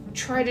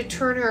 tried to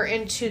turn her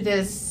into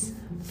this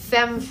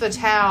femme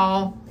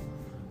fatale,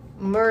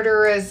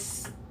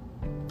 murderous,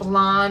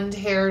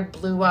 blonde-haired,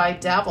 blue-eyed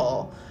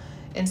devil.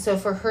 And so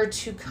for her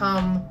to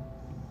come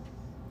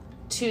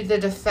to the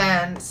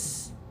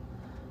defense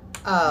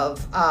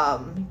of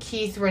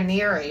Keith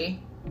Raniere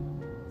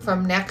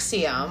from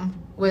NXIVM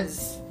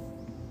was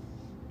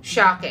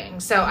shocking.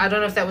 So I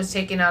don't know if that was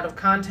taken out of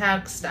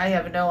context. I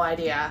have no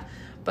idea.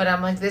 But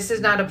I'm like, this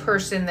is not a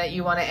person that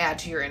you want to add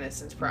to your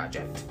Innocence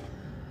Project,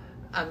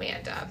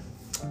 Amanda.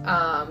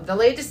 The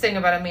latest thing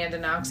about Amanda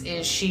Knox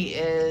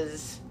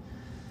is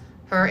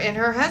her and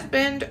her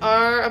husband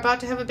are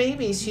about to have a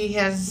baby. She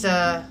has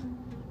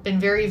been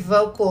very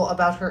vocal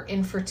about her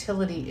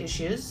infertility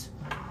issues.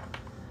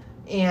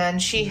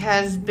 And she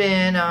has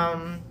been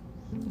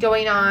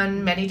going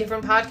on many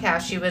different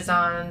podcasts. She was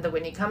on the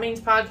Whitney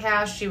Cummings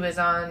podcast. She was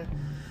on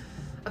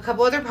a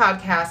couple other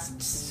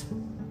podcasts.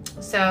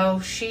 So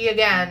she,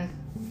 again,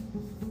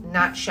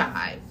 not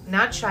shy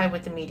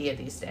with the media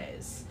these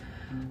days.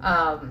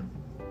 But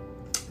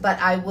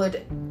I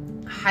would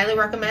highly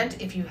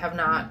recommend, if you have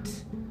not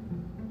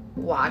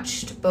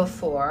watched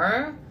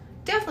before,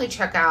 definitely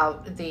check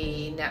out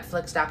the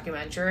Netflix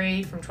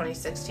documentary from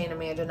 2016,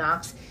 Amanda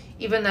Knox,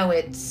 even though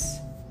it's,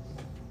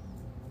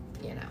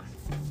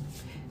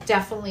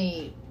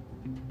 definitely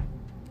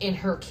in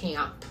her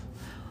camp.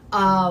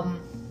 But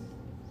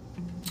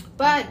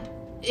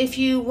if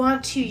you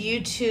want to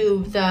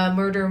YouTube the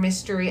murder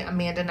mystery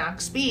Amanda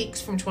Knox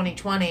Speaks from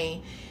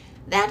 2020,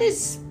 that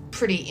is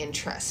pretty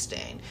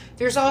interesting.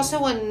 There's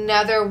also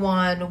another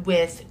one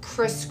with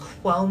Chris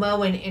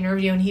Cuomo, an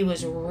interview, and he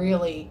was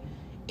really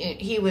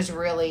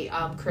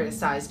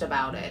criticized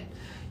about it,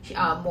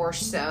 more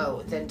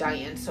so than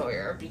Diane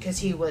Sawyer, because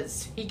he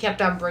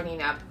kept on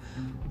bringing up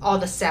all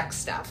the sex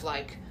stuff,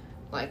 like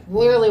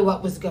really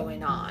what was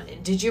going on,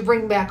 and did you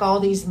bring back all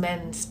these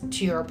men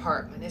to your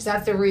apartment? Is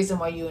that the reason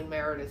why you and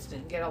Meredith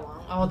didn't get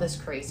along? All this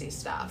crazy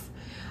stuff.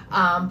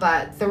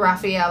 But the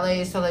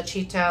Raffaele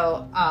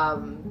Sollecito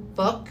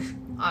book,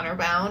 Honor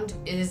Bound,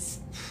 is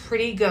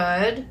pretty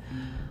good.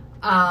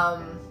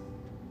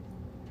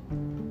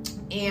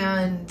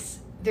 And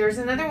there's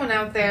another one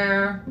out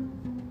there.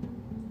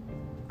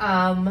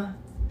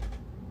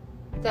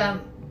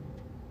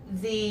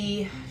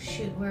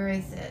 Where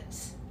is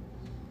it?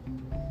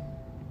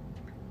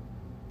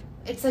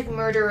 It's like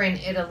Murder in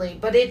Italy,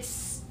 but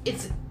it's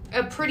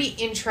a pretty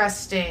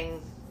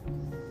interesting.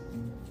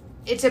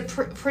 It's a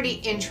pretty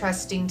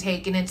interesting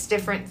take, and it's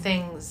different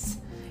things.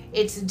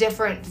 It's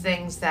different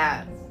things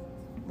that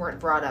weren't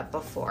brought up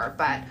before.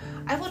 But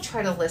I will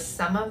try to list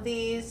some of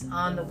these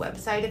on the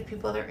website if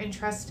people are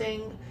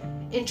interested.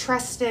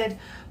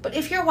 But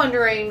if you're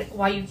wondering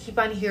why you keep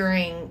on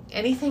hearing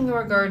anything in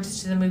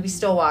regards to the movie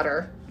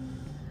Stillwater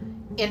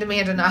and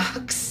Amanda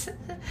Knox,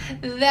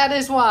 that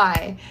is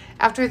why,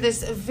 after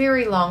this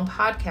very long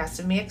podcast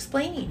of me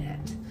explaining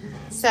it.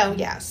 So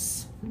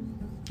yes,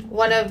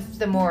 one of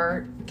the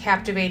more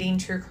captivating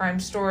true crime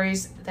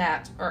stories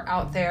that are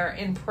out there,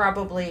 and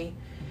probably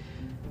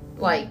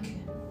like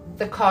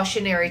the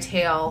cautionary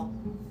tale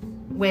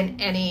when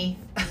any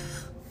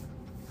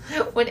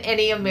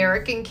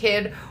American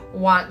kid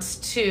wants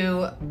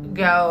to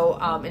go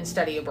and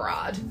study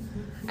abroad.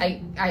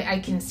 I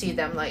can see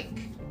them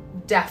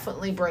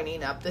definitely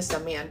bringing up this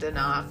Amanda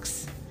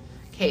Knox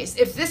case.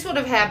 If this would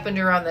have happened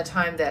around the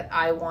time that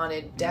I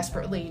wanted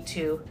desperately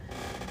to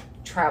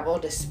travel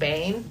to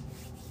Spain,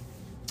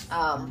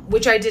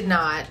 which I did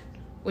not,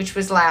 which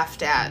was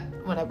laughed at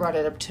when I brought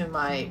it up to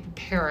my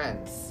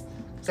parents,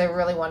 because I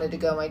really wanted to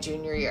go my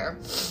junior year.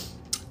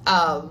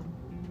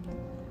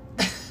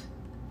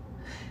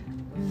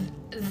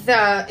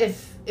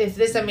 If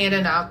this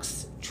Amanda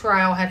Knox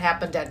trial had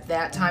happened at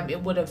that time,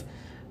 it would have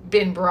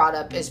been brought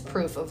up as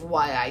proof of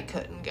why I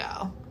couldn't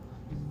go.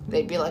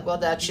 They'd be like, well,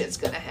 that shit's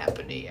gonna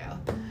happen to you.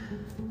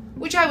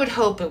 Which I would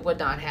hope it would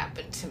not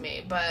happen to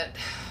me, but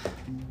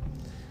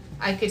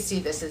I could see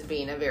this as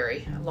being a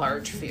very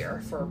large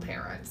fear for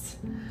parents.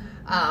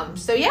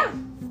 So yeah,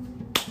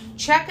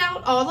 check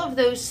out all of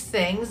those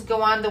things.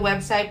 Go on the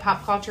website,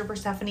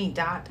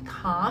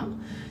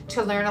 popculturepersephone.com,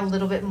 to learn a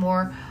little bit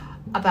more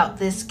about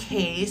this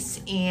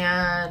case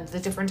and the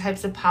different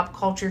types of pop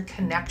culture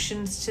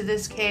connections to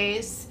this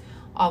case.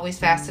 Always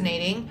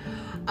fascinating.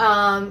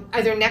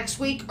 either next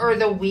week or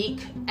the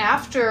week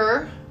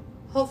after.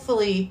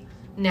 Hopefully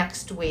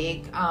next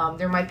week.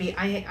 There might be,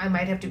 I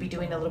might have to be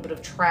doing a little bit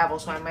of travel,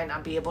 so I might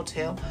not be able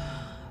to.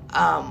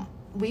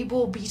 We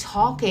will be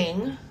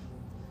talking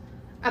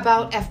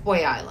about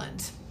F-Boy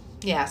Island.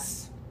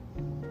 Yes.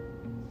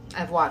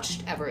 I've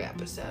watched every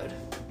episode.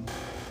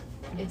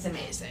 It's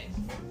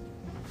amazing.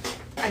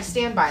 I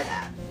stand by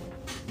that.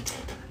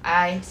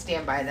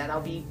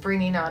 I'll be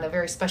bringing on a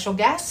very special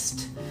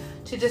guest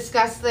to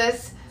discuss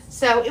this.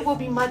 So it will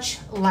be much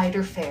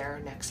lighter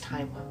fare next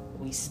time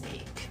we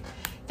speak.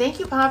 Thank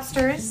you,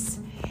 Popsters.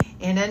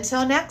 And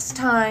until next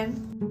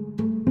time.